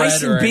on bread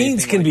rice and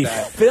beans can be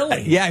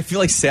filling. Yeah, I feel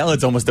like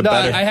salad's almost a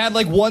better. I had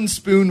like one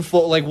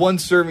spoonful, like one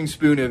serving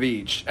spoon of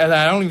each, and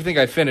I don't even think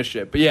I finished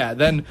it. But yeah,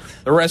 then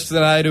the rest of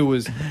the night it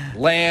was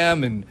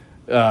lamb and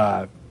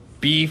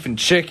beef and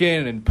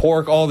chicken and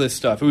pork, all this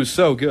stuff. It was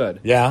so good.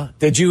 Yeah.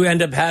 Did you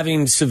end up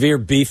having severe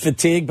beef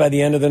fatigue by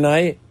the end of the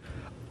night?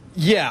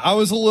 Yeah, I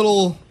was a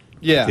little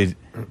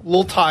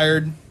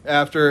tired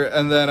after,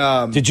 and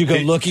then did you go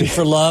looking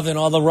for love in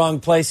all the wrong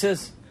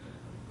places?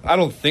 I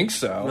don't think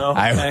so. No.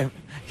 Okay.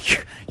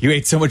 You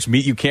ate so much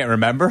meat you can't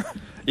remember?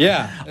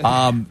 Yeah.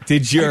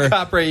 Did your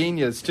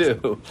caprainas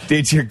too?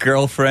 Did your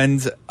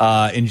girlfriend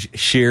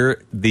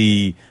share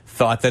the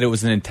thought that it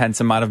was an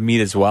intense amount of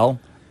meat as well?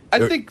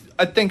 I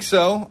think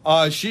so.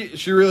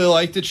 She really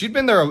liked it. She'd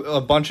been there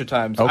a bunch of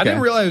times. Okay. I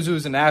didn't realize it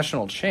was a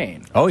national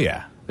chain. Oh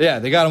yeah. Yeah,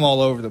 they got them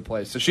all over the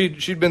place. So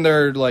she'd been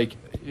there like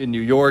in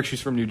New York. She's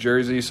from New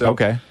Jersey, so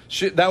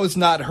that was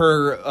not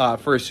her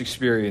first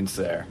experience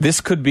there. This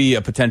could be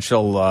a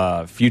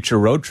potential future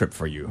road trip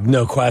for you.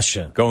 No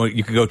question.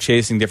 You could go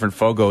chasing different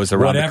Fogos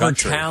around the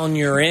country. Whatever town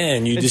you're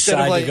in, you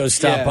decide to go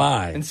stop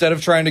by. Instead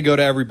of trying to go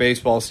to every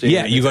baseball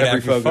stadium. Yeah, you go to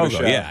every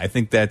Fogo. Yeah, I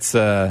think that's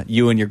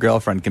you and your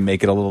girlfriend can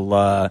make it a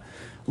little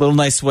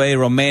nice way,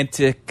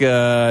 romantic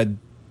road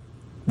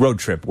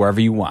trip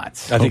wherever you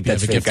want. I think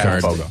that's a gift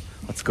card. Fogo.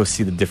 Let's go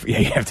see the different.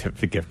 Yeah, you have to have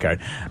the gift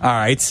card. All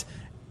right.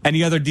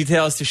 Any other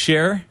details to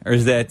share, or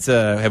is that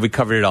have we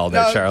covered it all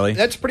there, Charlie?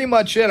 That's pretty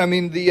much it. I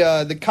mean, the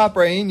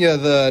Caipirinha,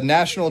 the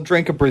national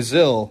drink of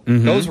Brazil,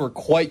 those were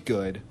quite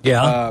good.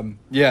 Yeah,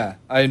 yeah,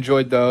 I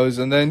enjoyed those,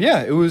 and then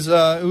it was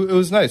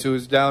nice. It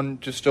was down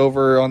just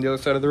over on the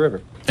other side of the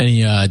river.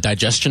 Any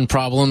digestion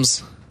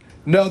problems?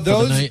 No,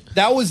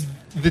 that was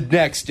the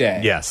next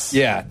day. Yes,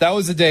 yeah, that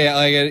was the day.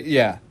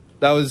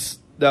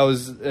 That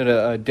was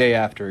a day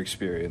after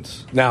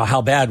experience. Now,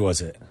 how bad was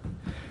it?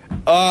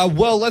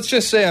 Well, let's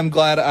just say I'm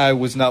glad I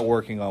was not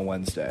working on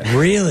Wednesday.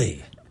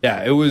 Really?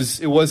 Yeah,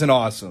 it wasn't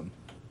awesome.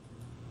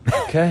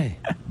 Okay.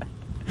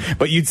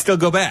 But you'd still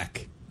go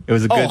back. It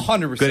was a good,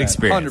 100%, good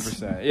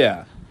experience. 100%,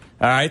 yeah.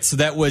 All right, so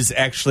that was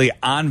actually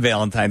on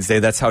Valentine's Day.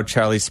 That's how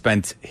Charlie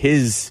spent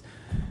his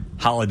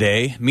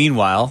holiday.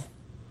 Meanwhile,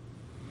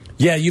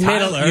 Yeah, you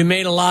Tyler.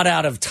 made a lot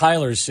out of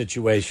Tyler's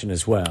situation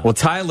as well. well,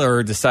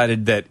 Tyler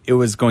decided that it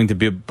was going to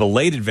be a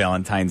belated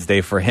Valentine's Day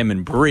for him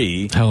and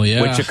Bree, Hell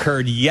yeah. which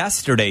occurred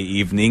yesterday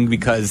evening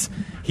because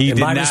he And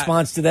did my not.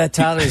 response to that,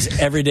 Tyler, is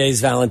every day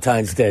is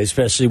Valentine's Day,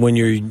 especially when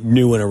you're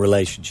new in a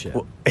relationship.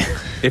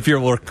 If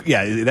you're,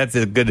 yeah, that's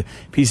a good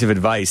piece of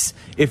advice.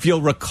 If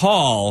you'll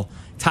recall,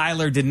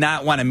 Tyler did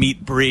not want to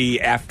meet Bree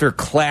after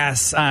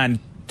class on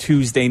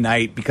Tuesday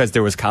night because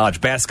there was college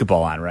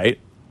basketball on, right?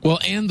 Well,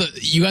 and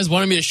you guys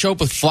wanted me to show up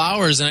with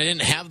flowers, and I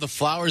didn't have the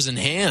flowers in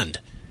hand.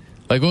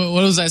 Like, what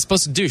was I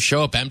supposed to do?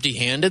 Show up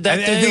empty-handed that I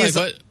day? think Like, it's a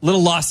what?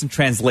 little lost in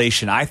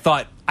translation. I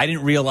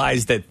didn't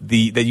realize that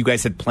that you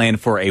guys had planned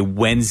for a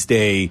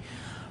Wednesday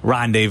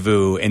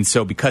rendezvous, and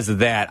so because of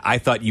that, I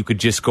thought you could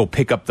just go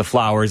pick up the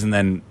flowers and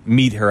then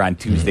meet her on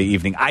Tuesday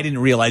evening. I didn't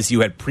realize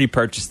you had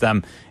pre-purchased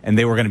them and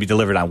they were going to be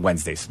delivered on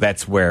Wednesday. So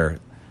that's where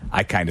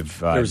I kind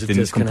of was a didn't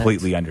disconnect.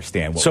 completely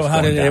understand what So was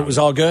how going did down. it was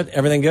all good?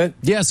 Everything good?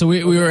 Yeah, so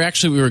we were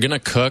going to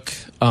cook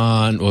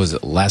on, what was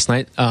it, last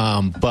night?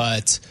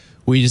 But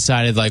we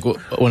decided, like,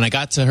 when I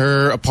got to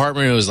her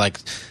apartment, it was like,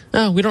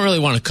 oh, we don't really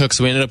want to cook,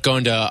 so we ended up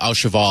going to Al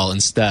Cheval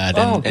instead.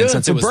 Oh, good.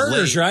 since For it was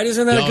burgers, late, right?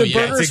 Isn't that a good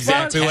burger that's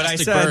spot? exactly what I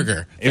Fantastic said.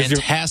 burger. It was your-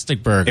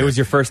 Fantastic burger. It was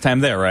your first time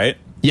there, right?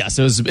 Yes,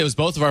 it was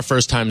both of our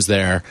first times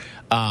there.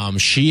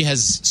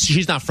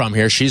 She's not from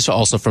here. She's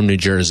also from New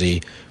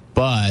Jersey,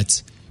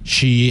 but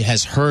she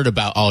has heard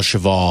about Al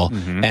Cheval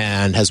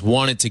and has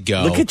wanted to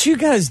go. Look at you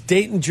guys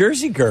dating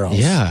Jersey girls.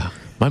 Yeah.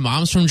 My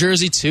mom's from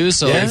Jersey too,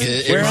 so Yeah? like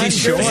it Where really on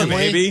Sure, Jersey?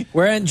 maybe.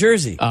 We're in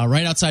Jersey.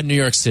 right outside New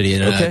York City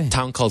in Okay. a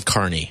town called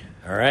Kearney.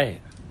 All right.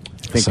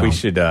 I think we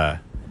should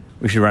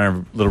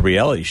run a little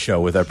reality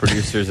show with our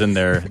producers and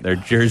their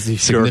Jersey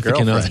Shore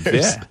Significant girlfriends.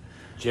 others. Yeah.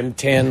 Jim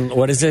Tan,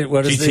 what is it?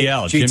 What is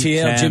GTL, it?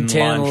 GTL, Jim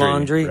Tan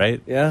Laundry.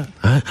 right? Yeah.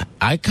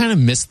 I kind of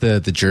miss the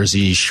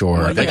Jersey Shore.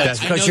 Well, yeah, Like, that's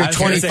I because know you're the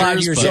 25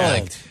 Jersey, years but,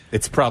 old. like,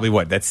 It's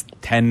probably that's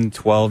 10,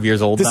 12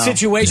 years old The now.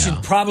 situation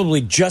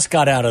probably just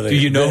got out of the. Do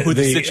you know who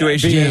the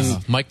situation being- is?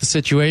 Mike the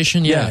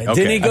Situation, yeah. Yeah.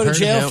 Didn't he go I've to heard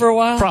jail of him. for a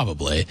while?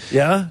 Probably.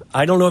 Yeah.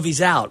 I don't know if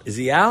he's out. Is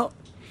he out?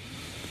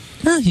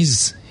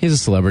 He's a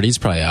celebrity. He's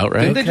probably out,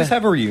 right? Didn't they just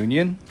have a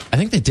reunion? I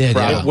think they did.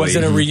 Yeah. Probably. Was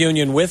it a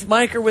reunion with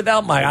Mike or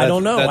without Mike? I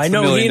don't know. That's I the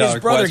know he and his million-dollar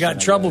brother got in question,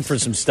 I trouble guess. for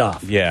some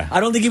stuff. Yeah.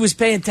 I don't think he was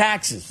paying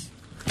taxes.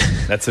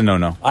 That's a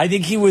no-no. I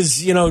think he was,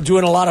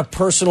 doing a lot of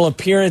personal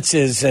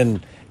appearances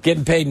and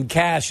getting paid in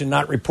cash and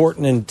not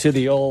reporting into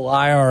the old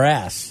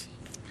IRS.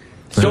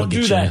 That'll Don't do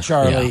get that, you.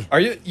 Charlie. Yeah. Are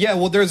you? Yeah.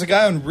 Well, there's a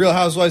guy on Real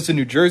Housewives of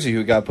New Jersey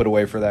who got put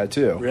away for that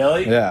too.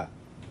 Really? Yeah.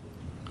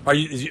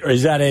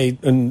 Is that a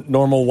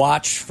normal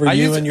watch for I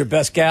you used- and your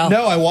best gal?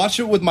 No, I watched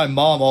it with my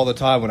mom all the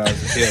time when I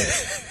was a kid.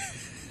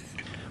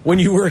 When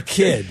you were a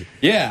kid.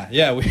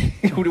 yeah. We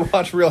would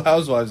watch Real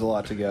Housewives a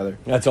lot together.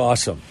 That's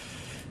awesome.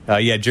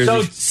 Yeah,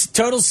 Jersey.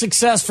 So total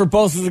success for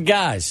both of the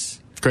guys.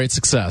 Great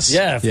success.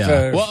 Yeah,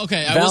 for Well,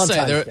 okay, I will say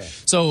Valentine's there. Day.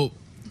 So,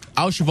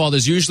 Al Cheval,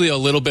 there's usually a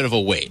little bit of a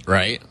wait,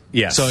 right?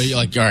 Yes. So you're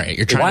like, all right,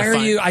 you're trying Why to are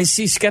find. you? I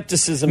see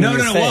skepticism no, in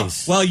no, your no.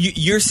 face. Well,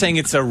 you're saying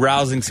it's a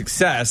rousing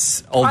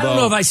success. Although, I don't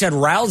know if I said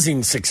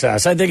rousing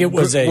success. I think it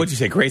was a. What'd you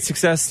say? Great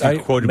success? You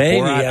quoted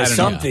maybe Borat? I don't know.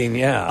 something.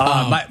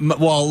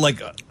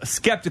 Yeah.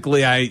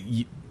 Skeptically,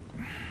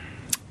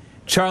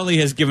 Charlie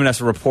has given us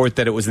a report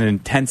that it was an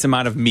intense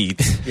amount of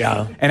meat.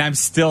 Yeah. And I'm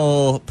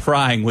still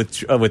prying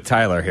with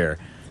Tyler here.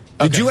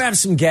 Did you have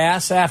some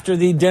gas after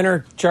the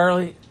dinner,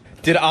 Charlie?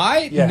 Did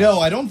I? Yeah. No,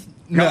 I don't.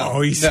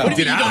 No, he said, no.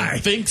 did You I?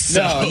 don't think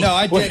so? No,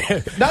 I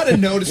did. Not a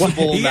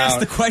noticeable He amount. asked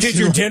the question. Did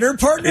your dinner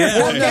partner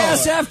have No,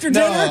 gas after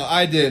dinner? No,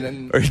 I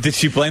didn't. Or did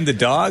she blame the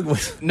dog?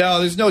 No,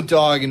 there's no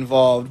dog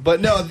involved. But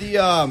no,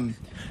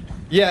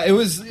 yeah, it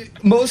was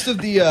most of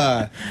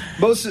the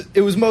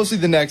it was mostly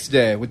the next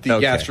day with the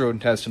Okay.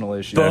 gastrointestinal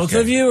issue. Both Okay.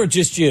 of you, or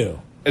just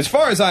you? As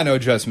far as I know,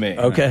 just me.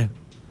 Okay.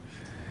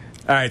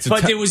 All right. So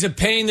But there was a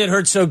pain that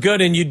hurt so good,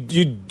 and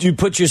you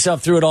put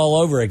yourself through it all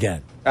over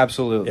again.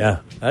 Absolutely. Yeah,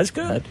 that's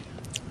good.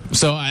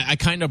 So I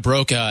kind of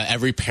broke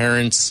every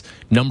parent's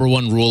number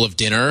one rule of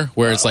dinner,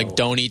 where it's like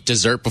don't eat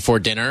dessert before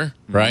dinner,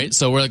 right?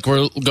 So we're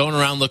going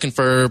around looking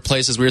for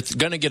places. We were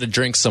going to get a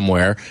drink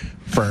somewhere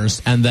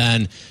first, and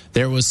then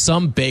there was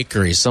some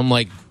bakery,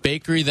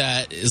 bakery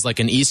that is like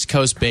an East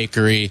Coast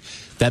bakery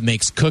that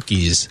makes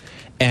cookies,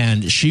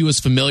 and she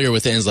was familiar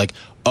with it and was like,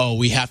 oh,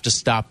 we have to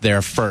stop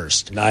there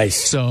first. Nice.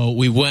 So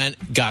we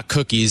went, got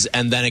cookies,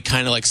 and then it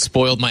kind of like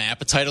spoiled my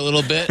appetite a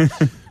little bit.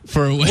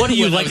 What are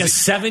you, like a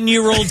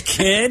 7-year-old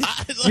kid?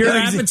 Your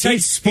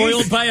appetite's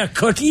spoiled by a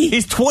cookie?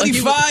 He's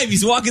 25.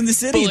 He's walking the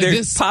city. But like They're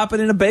this- popping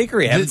in a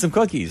bakery, having some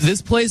cookies.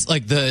 This place,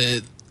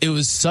 it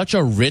was such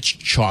a rich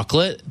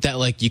chocolate that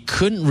like you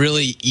couldn't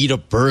really eat a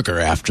burger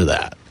after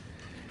that.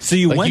 So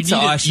you Like, went you to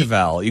needed-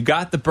 Auchevel. You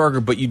got the burger,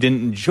 but you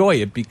didn't enjoy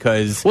it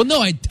because... Well, no,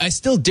 I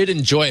still did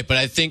enjoy it, but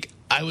I think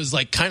I was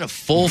like kind of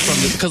full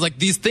from it because like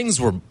these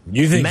things were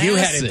You think you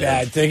had massive. it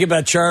bad? Think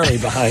about Charlie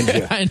behind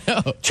you. I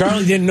know.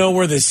 Charlie didn't know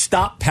where the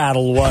stop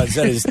paddle was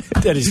at his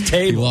He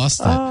table.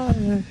 lost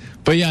it.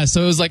 But yeah,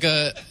 so it was like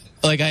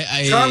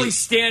Charlie's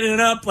standing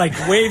up, like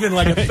waving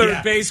like a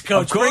third base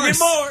coach. Bring in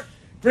more.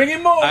 Bring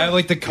in more. I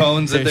like the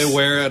cones that they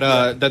wear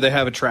at that they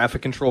have at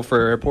traffic control for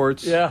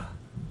airports. Yeah.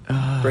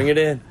 Bring it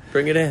in.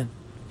 Bring it in.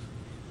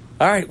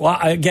 All right. Well,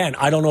 again,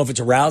 I don't know if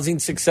it's a rousing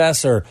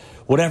success or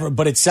whatever,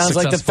 but it sounds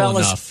like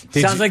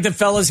the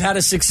fellas had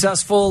a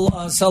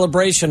successful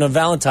celebration of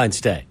Valentine's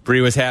Day.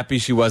 Bree was happy.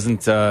 She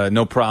wasn't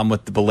no problem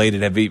with the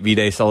belated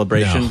V-Day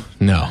celebration.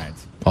 No. All right.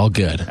 All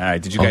good. All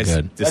right. Did you All guys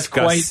good.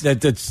 discuss?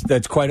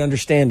 That's quite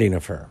understanding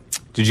of her.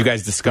 Did you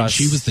guys discuss?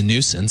 She was the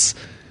nuisance.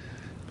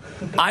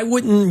 I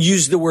wouldn't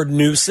use the word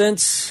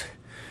nuisance.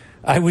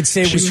 I would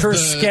say it was her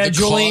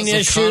scheduling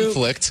issue.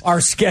 Conflict. Our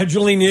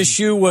scheduling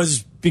issue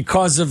was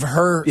because of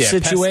her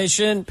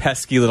situation.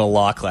 Pesky little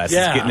law classes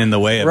getting in the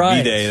way of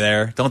V-Day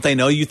there. Don't they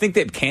know? You think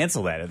they'd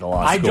cancel that at the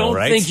law school, I don't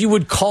right? think you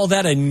would call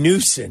that a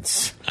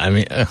nuisance. I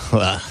mean,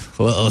 well,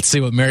 let's see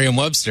what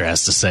Merriam-Webster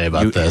has to say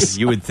about this.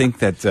 You would think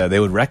that they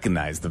would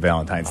recognize the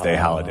Valentine's Day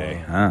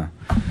holiday. Huh?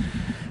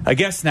 I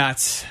guess not.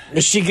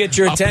 Does she get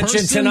your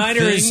attention tonight,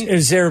 or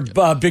is there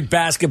a big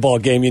basketball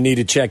game you need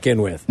to check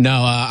in with?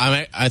 No,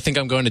 I think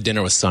I'm going to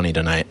dinner with Sonny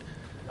tonight.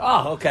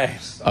 Oh, okay.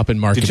 Up in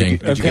marketing.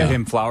 Did you give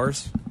him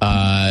flowers?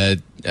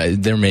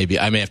 There may be.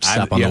 I may have to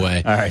stop on the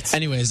way. All right.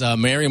 Anyways,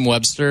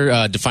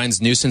 Merriam-Webster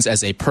defines nuisance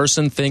as a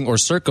person, thing, or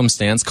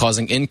circumstance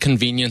causing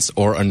inconvenience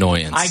or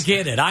annoyance. I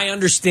get it. I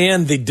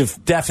understand the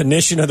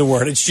definition of the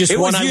word. It's just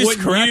one I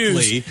wouldn't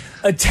use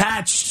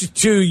attached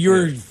to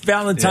your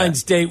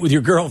Valentine's date with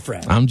your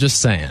girlfriend. I'm just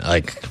saying,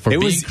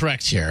 being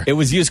correct here. It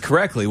was used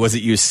correctly. Was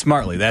it used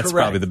smartly? That's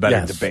probably the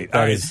better debate.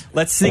 All right.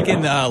 Let's sneak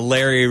in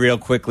Larry real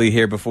quickly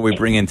here before we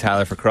bring in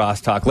Tyler for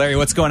Crosstalk. Larry,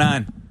 what's going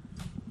on?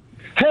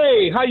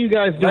 Hey, how you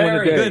guys doing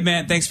today? Good,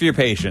 man. Thanks for your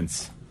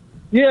patience.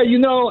 Yeah,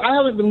 I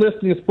haven't been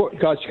listening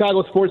to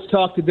Chicago Sports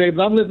Talk today,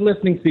 but I've been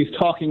listening to these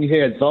talking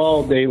heads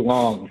all day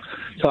long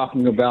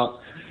talking about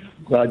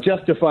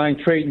justifying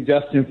trading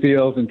Justin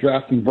Fields and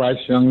drafting Bryce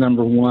Young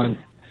number 1.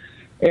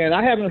 And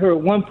I haven't heard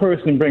one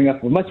person bring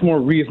up a much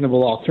more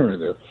reasonable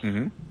alternative.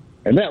 Mm-hmm.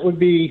 And that would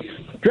be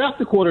draft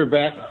a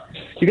quarterback.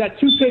 You got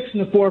 2 picks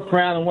in the 4th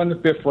round and 1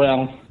 in the 5th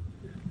round.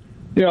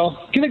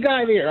 Get a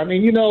guy there. I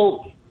mean,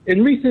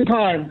 in recent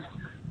times,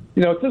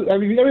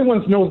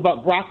 everyone knows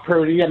about Brock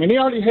Purdy. I mean, they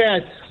already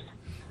had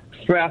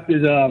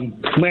drafted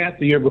Lance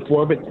the year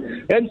before, but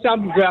they hadn't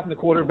stopped drafting the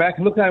quarterback,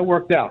 and look how it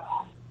worked out.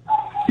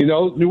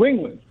 New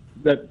England,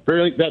 that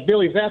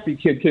Billy Zappi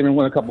kid came and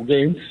won a couple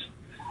games.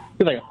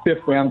 He's like a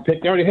 5th round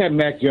pick. They already had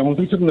Mac Jones.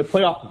 He took him to the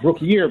playoffs his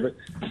rookie year, but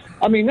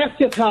I mean, that's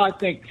just how I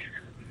think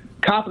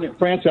competent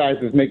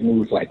franchises make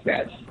moves like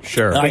that.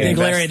 Sure. I think,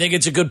 Larry, I think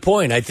it's a good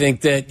point. I think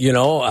that,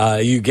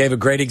 you gave a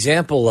great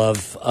example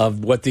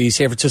of what the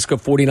San Francisco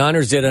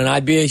 49ers did, and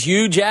I'd be a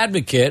huge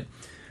advocate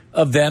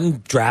of them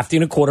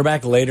drafting a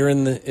quarterback later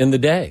in the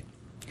day.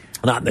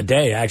 Not in the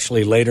day,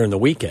 actually, later in the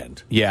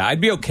weekend. Yeah,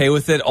 I'd be okay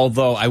with it,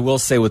 although I will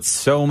say with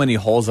so many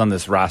holes on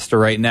this roster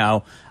right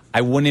now, I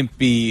wouldn't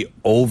be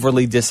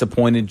overly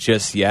disappointed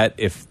just yet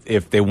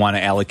if they want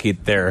to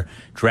allocate their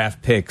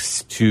draft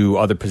picks to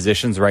other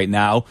positions right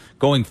now.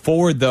 Going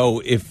forward,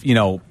 though, if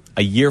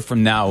a year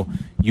from now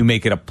you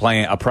make it a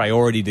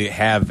priority to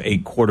have a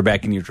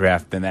quarterback in your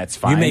draft, then that's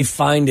fine. You may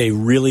find a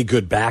really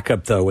good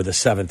backup though with a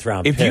 7th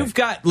round pick.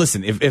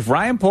 If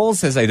Ryan Poles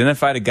has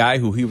identified a guy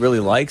who he really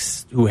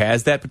likes, who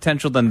has that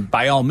potential, then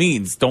by all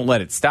means, don't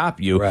let it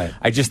stop you. Right.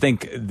 I just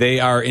think they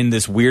are in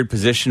this weird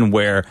position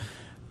where,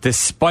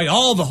 despite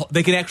all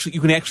you can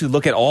actually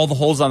look at all the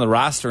holes on the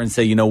roster and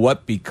say, you know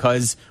what,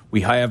 because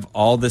we have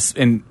all this,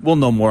 and we'll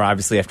know more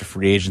obviously after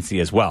free agency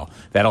as well.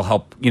 That'll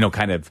help,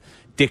 kind of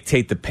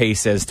dictate the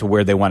pace as to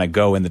where they want to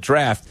go in the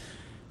draft.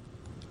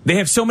 They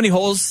have so many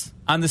holes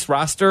on this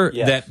roster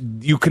that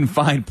you can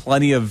find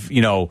plenty of,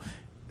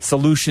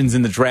 solutions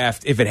in the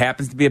draft. If it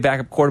happens to be a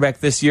backup quarterback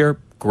this year,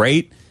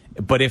 great.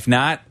 But if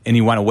not, and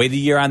you want to wait a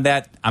year on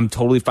that, I'm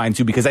totally fine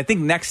too, because I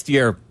think next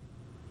year,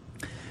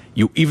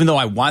 even though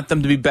I want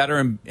them to be better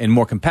and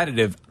more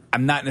competitive,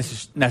 I'm not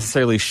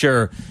necessarily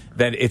sure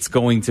that it's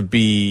going to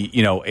be,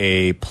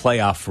 a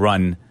playoff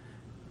run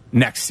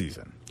next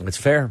season. That's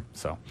fair.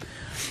 So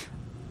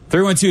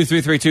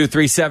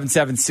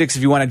 312-332-3776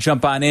 if you want to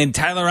jump on in.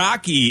 Tyler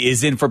Aki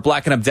is in for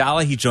Black and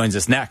Abdallah. He joins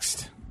us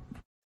next.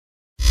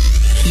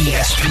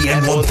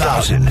 ESPN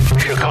 1000,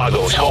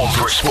 Chicago's home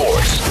for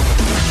sports.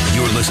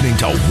 You're listening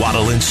to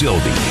Waddle and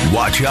Sylvie.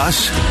 Watch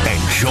us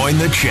and join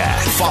the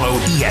chat. Follow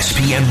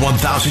ESPN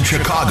 1000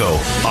 Chicago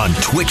on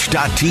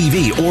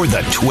twitch.tv or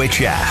the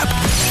Twitch app.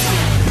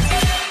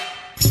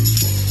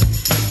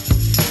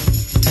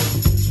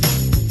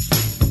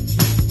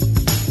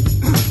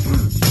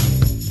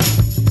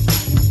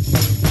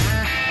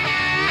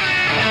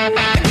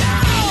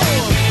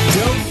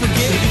 Don't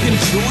forget, you can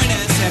join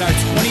us at our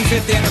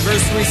 25th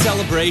anniversary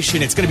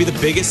celebration. It's going to be the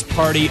biggest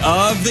party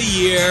of the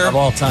year. Of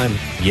all time.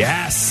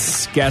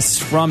 Yes. Guests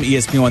from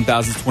ESPN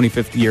 1000's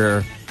 25th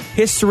year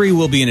history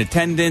will be in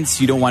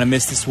attendance. You don't want to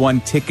miss this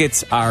one.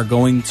 Tickets are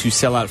going to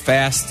sell out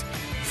fast.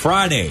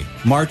 Friday,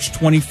 March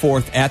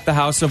 24th at the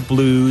House of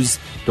Blues.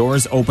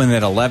 Doors open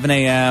at 11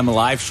 a.m.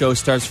 Live show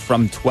starts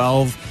from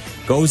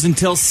 12, goes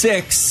until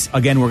 6.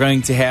 Again, we're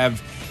going to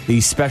have the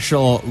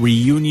special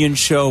reunion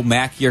show,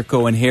 Mac,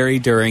 Yurko, and Harry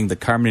during the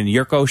Carmen and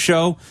Yurko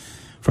show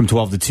from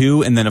 12 to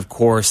 2. And then, of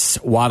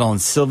course, Waddle and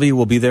Sylvie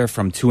will be there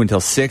from 2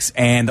 until 6.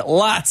 And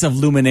lots of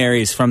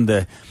luminaries from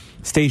the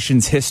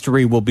station's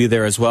history will be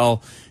there as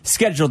well.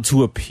 Scheduled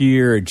to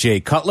appear Jay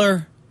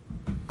Cutler,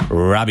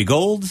 Robbie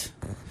Gold,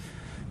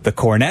 the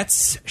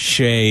Cornettes,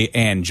 Shay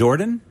and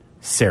Jordan,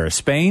 Sarah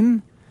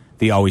Spain,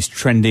 the always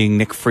trending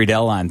Nick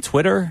Friedel on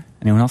Twitter.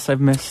 Anyone else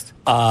I've missed?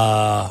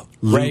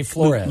 Ray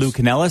Flores. Lou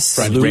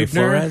Canellis. Ray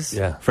Flores.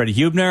 Yeah. Freddie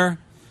Hubner.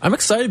 I'm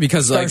excited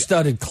because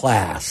Star-studded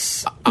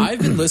class.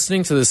 I've been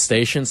listening to this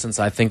station since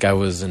I think I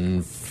was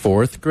in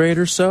 4th grade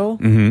or so.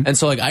 Mm-hmm. And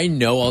so I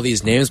know all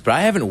these names, but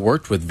I haven't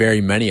worked with very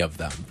many of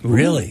them.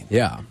 Really?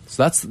 Yeah.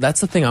 So that's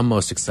the thing I'm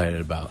most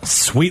excited about.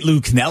 Sweet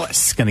Lou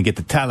Canellis going to get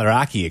the Tyler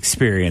Aki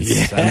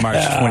experience on March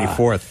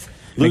 24th.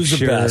 Lou's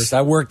the best.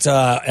 I worked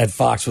at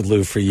Fox with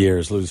Lou for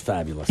years. Lou's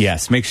fabulous.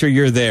 Yes, make sure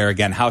you're there.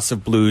 Again, House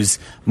of Blues,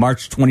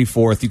 March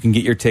 24th. You can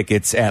get your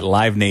tickets at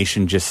Live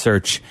Nation. Just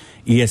search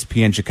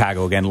ESPN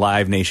Chicago. Again,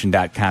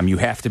 livenation.com. You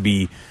have to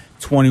be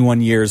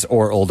 21 years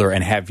or older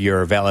and have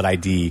your valid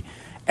ID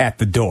at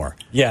the door.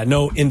 Yeah,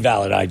 no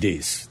invalid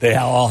IDs. They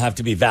all have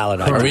to be valid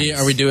IDs.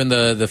 Are we doing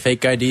the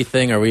fake ID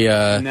thing? Are we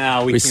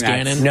No, we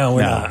scanning? No,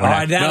 we're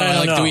not.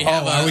 No, do we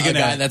have a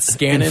guy that's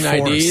scanning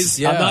IDs?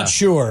 Yeah. I'm not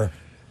sure.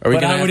 Are we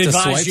but gonna I would have to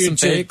advise swipe you some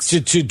fakes?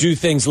 to do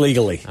things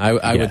legally.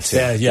 I would too.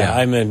 Yeah,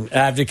 I'm an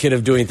advocate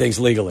of doing things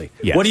legally.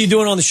 Yes. What are you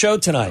doing on the show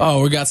tonight?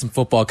 Oh, we got some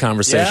football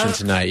conversation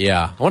tonight.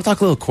 Yeah, I want to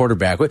talk a little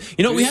quarterback.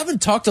 You know, we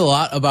haven't talked a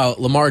lot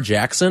about Lamar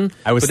Jackson.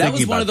 But that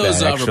was one of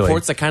those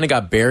reports that kind of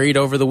got buried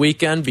over the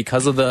weekend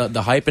because of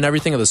the hype and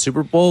everything of the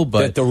Super Bowl. But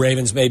that the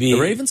Ravens may be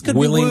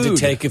willing to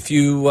take a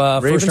few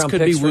Ravens first-round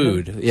could picks be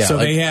wooed. Yeah, so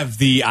they have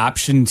the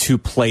option to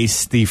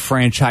place the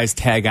franchise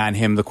tag on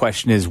him. The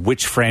question is,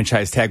 which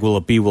franchise tag will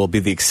it be? Will it be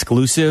the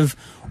exclusive,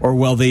 or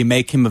will they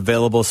make him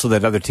available so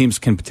that other teams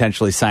can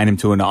potentially sign him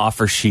to an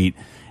offer sheet?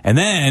 And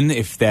then,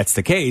 if that's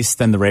the case,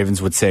 then the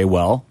Ravens would say,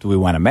 well, do we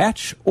want to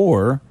match,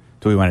 or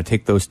do we want to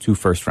take those 2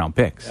 first-round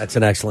picks? That's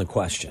an excellent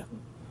question.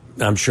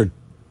 I'm sure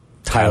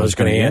Tyler's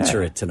going to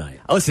answer it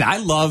tonight. Listen,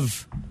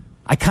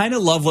 I kind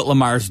of love what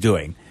Lamar's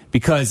doing,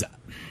 because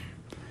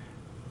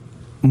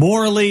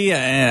morally,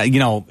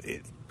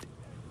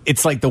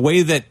 it's like the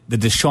way that the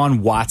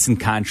Deshaun Watson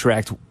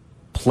contract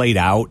played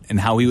out and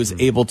how he was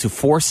able to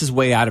force his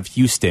way out of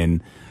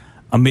Houston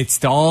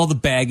amidst all the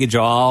baggage,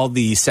 all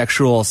the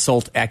sexual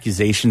assault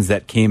accusations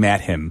that came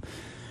at him,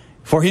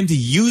 for him to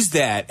use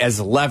that as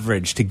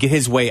leverage to get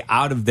his way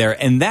out of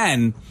there, and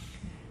then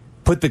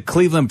put the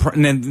Cleveland,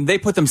 and then they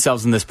put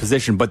themselves in this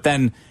position, but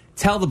then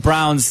tell the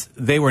Browns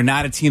they were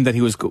not a team that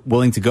he was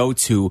willing to go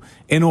to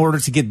in order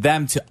to get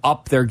them to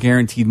up their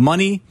guaranteed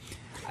money.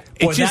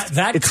 It's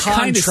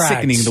kind of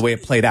sickening the way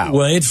it played out.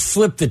 Well, it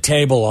flipped the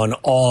table on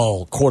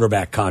all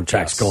quarterback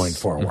contracts going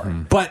forward.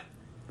 Mm-hmm. But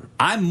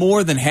I'm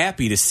more than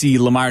happy to see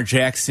Lamar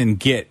Jackson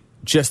get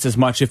just as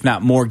much, if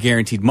not more,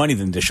 guaranteed money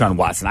than Deshaun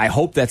Watson. I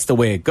hope that's the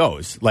way it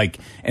goes.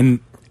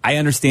 And I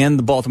understand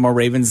the Baltimore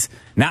Ravens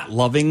not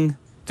loving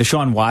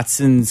Deshaun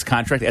Watson's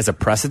contract as a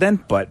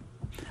precedent, but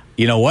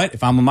you know what?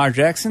 If I'm Lamar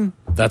Jackson,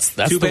 that's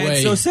too the bad,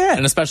 way. so sad.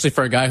 And especially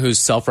for a guy who's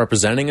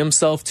self-representing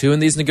himself too in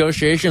these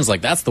negotiations,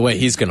 that's the way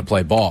he's going to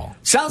play ball.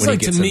 Sounds like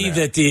to me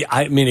that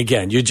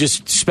again, you're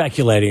just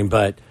speculating,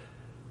 but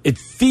it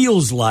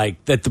feels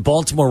like that the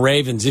Baltimore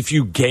Ravens, if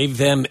you gave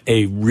them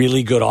a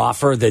really good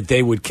offer, that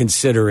they would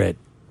consider it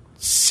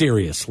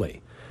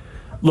seriously.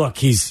 Look,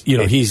 he's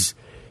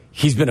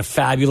been a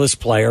fabulous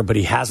player, but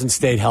he hasn't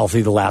stayed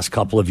healthy the last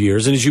couple of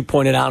years. And as you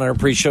pointed out in our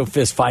pre-show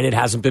fist fight, it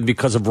hasn't been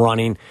because of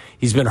running.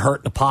 He's been hurt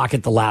in the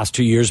pocket the last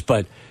 2 years.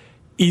 But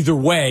either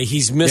way,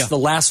 he's missed the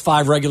last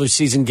 5 regular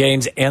season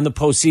games and the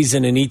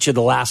postseason in each of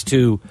the last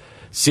 2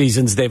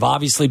 seasons. They've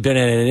obviously been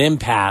in an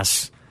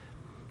impasse.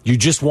 You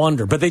just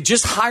wonder. But they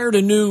just hired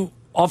a new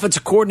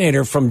offensive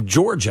coordinator from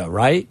Georgia,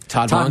 right?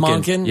 Todd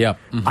Monken. Yep.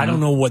 Mm-hmm. I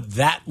don't know what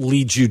that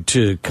leads you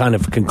to kind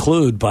of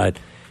conclude, but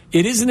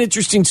it is an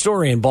interesting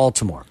story in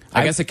Baltimore.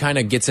 I guess it kind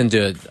of gets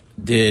into,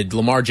 did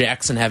Lamar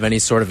Jackson have any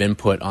sort of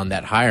input on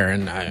that hire?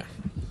 And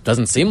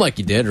doesn't seem like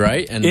he did,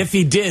 right? And if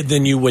he did,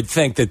 then you would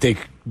think that they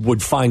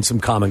would find some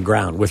common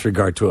ground with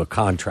regard to a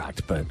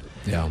contract. But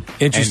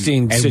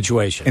interesting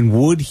situation. And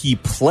would he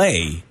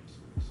play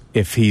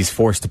if he's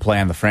forced to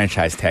play on the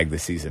franchise tag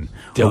this season?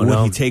 Or would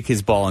he take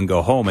his ball and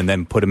go home and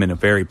then put him in a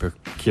very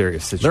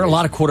precarious situation? There are a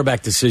lot of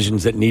quarterback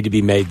decisions that need to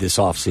be made this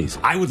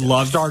offseason. I would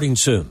love... Starting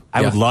soon.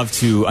 I would love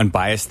to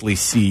unbiasedly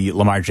see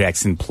Lamar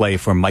Jackson play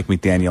for Mike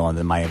McDaniel and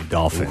the Miami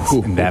Dolphins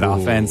in that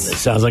offense. It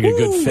sounds like a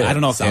good fit. I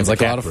don't know if sounds like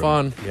a lot of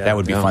fun. Yeah. That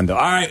would be fun, though.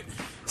 All right.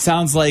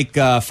 Sounds like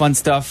fun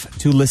stuff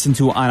to listen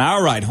to on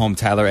our ride home,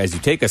 Tyler, as you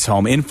take us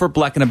home. In for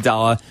Black and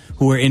Abdallah,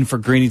 who are in for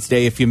Greeny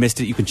today. If you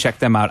missed it, you can check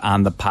them out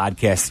on the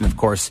podcast. And, of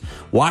course,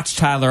 watch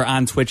Tyler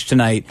on Twitch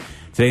tonight,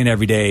 today and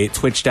every day,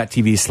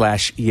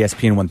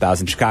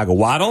 twitch.tv/ESPN1000 Chicago.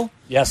 Waddle?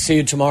 Yes, see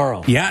you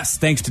tomorrow. Yes,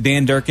 thanks to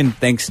Dan Durkin,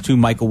 thanks to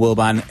Michael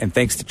Wilbon, and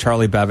thanks to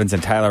Charlie Bevins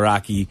and Tyler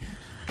Rocky.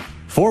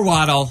 For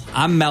Waddle,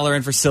 I'm Meller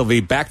in for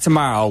Sylvie. Back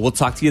tomorrow. We'll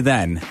talk to you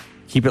then.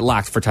 Keep it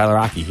locked for Tyler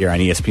Rocky here on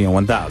ESPN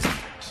 1000.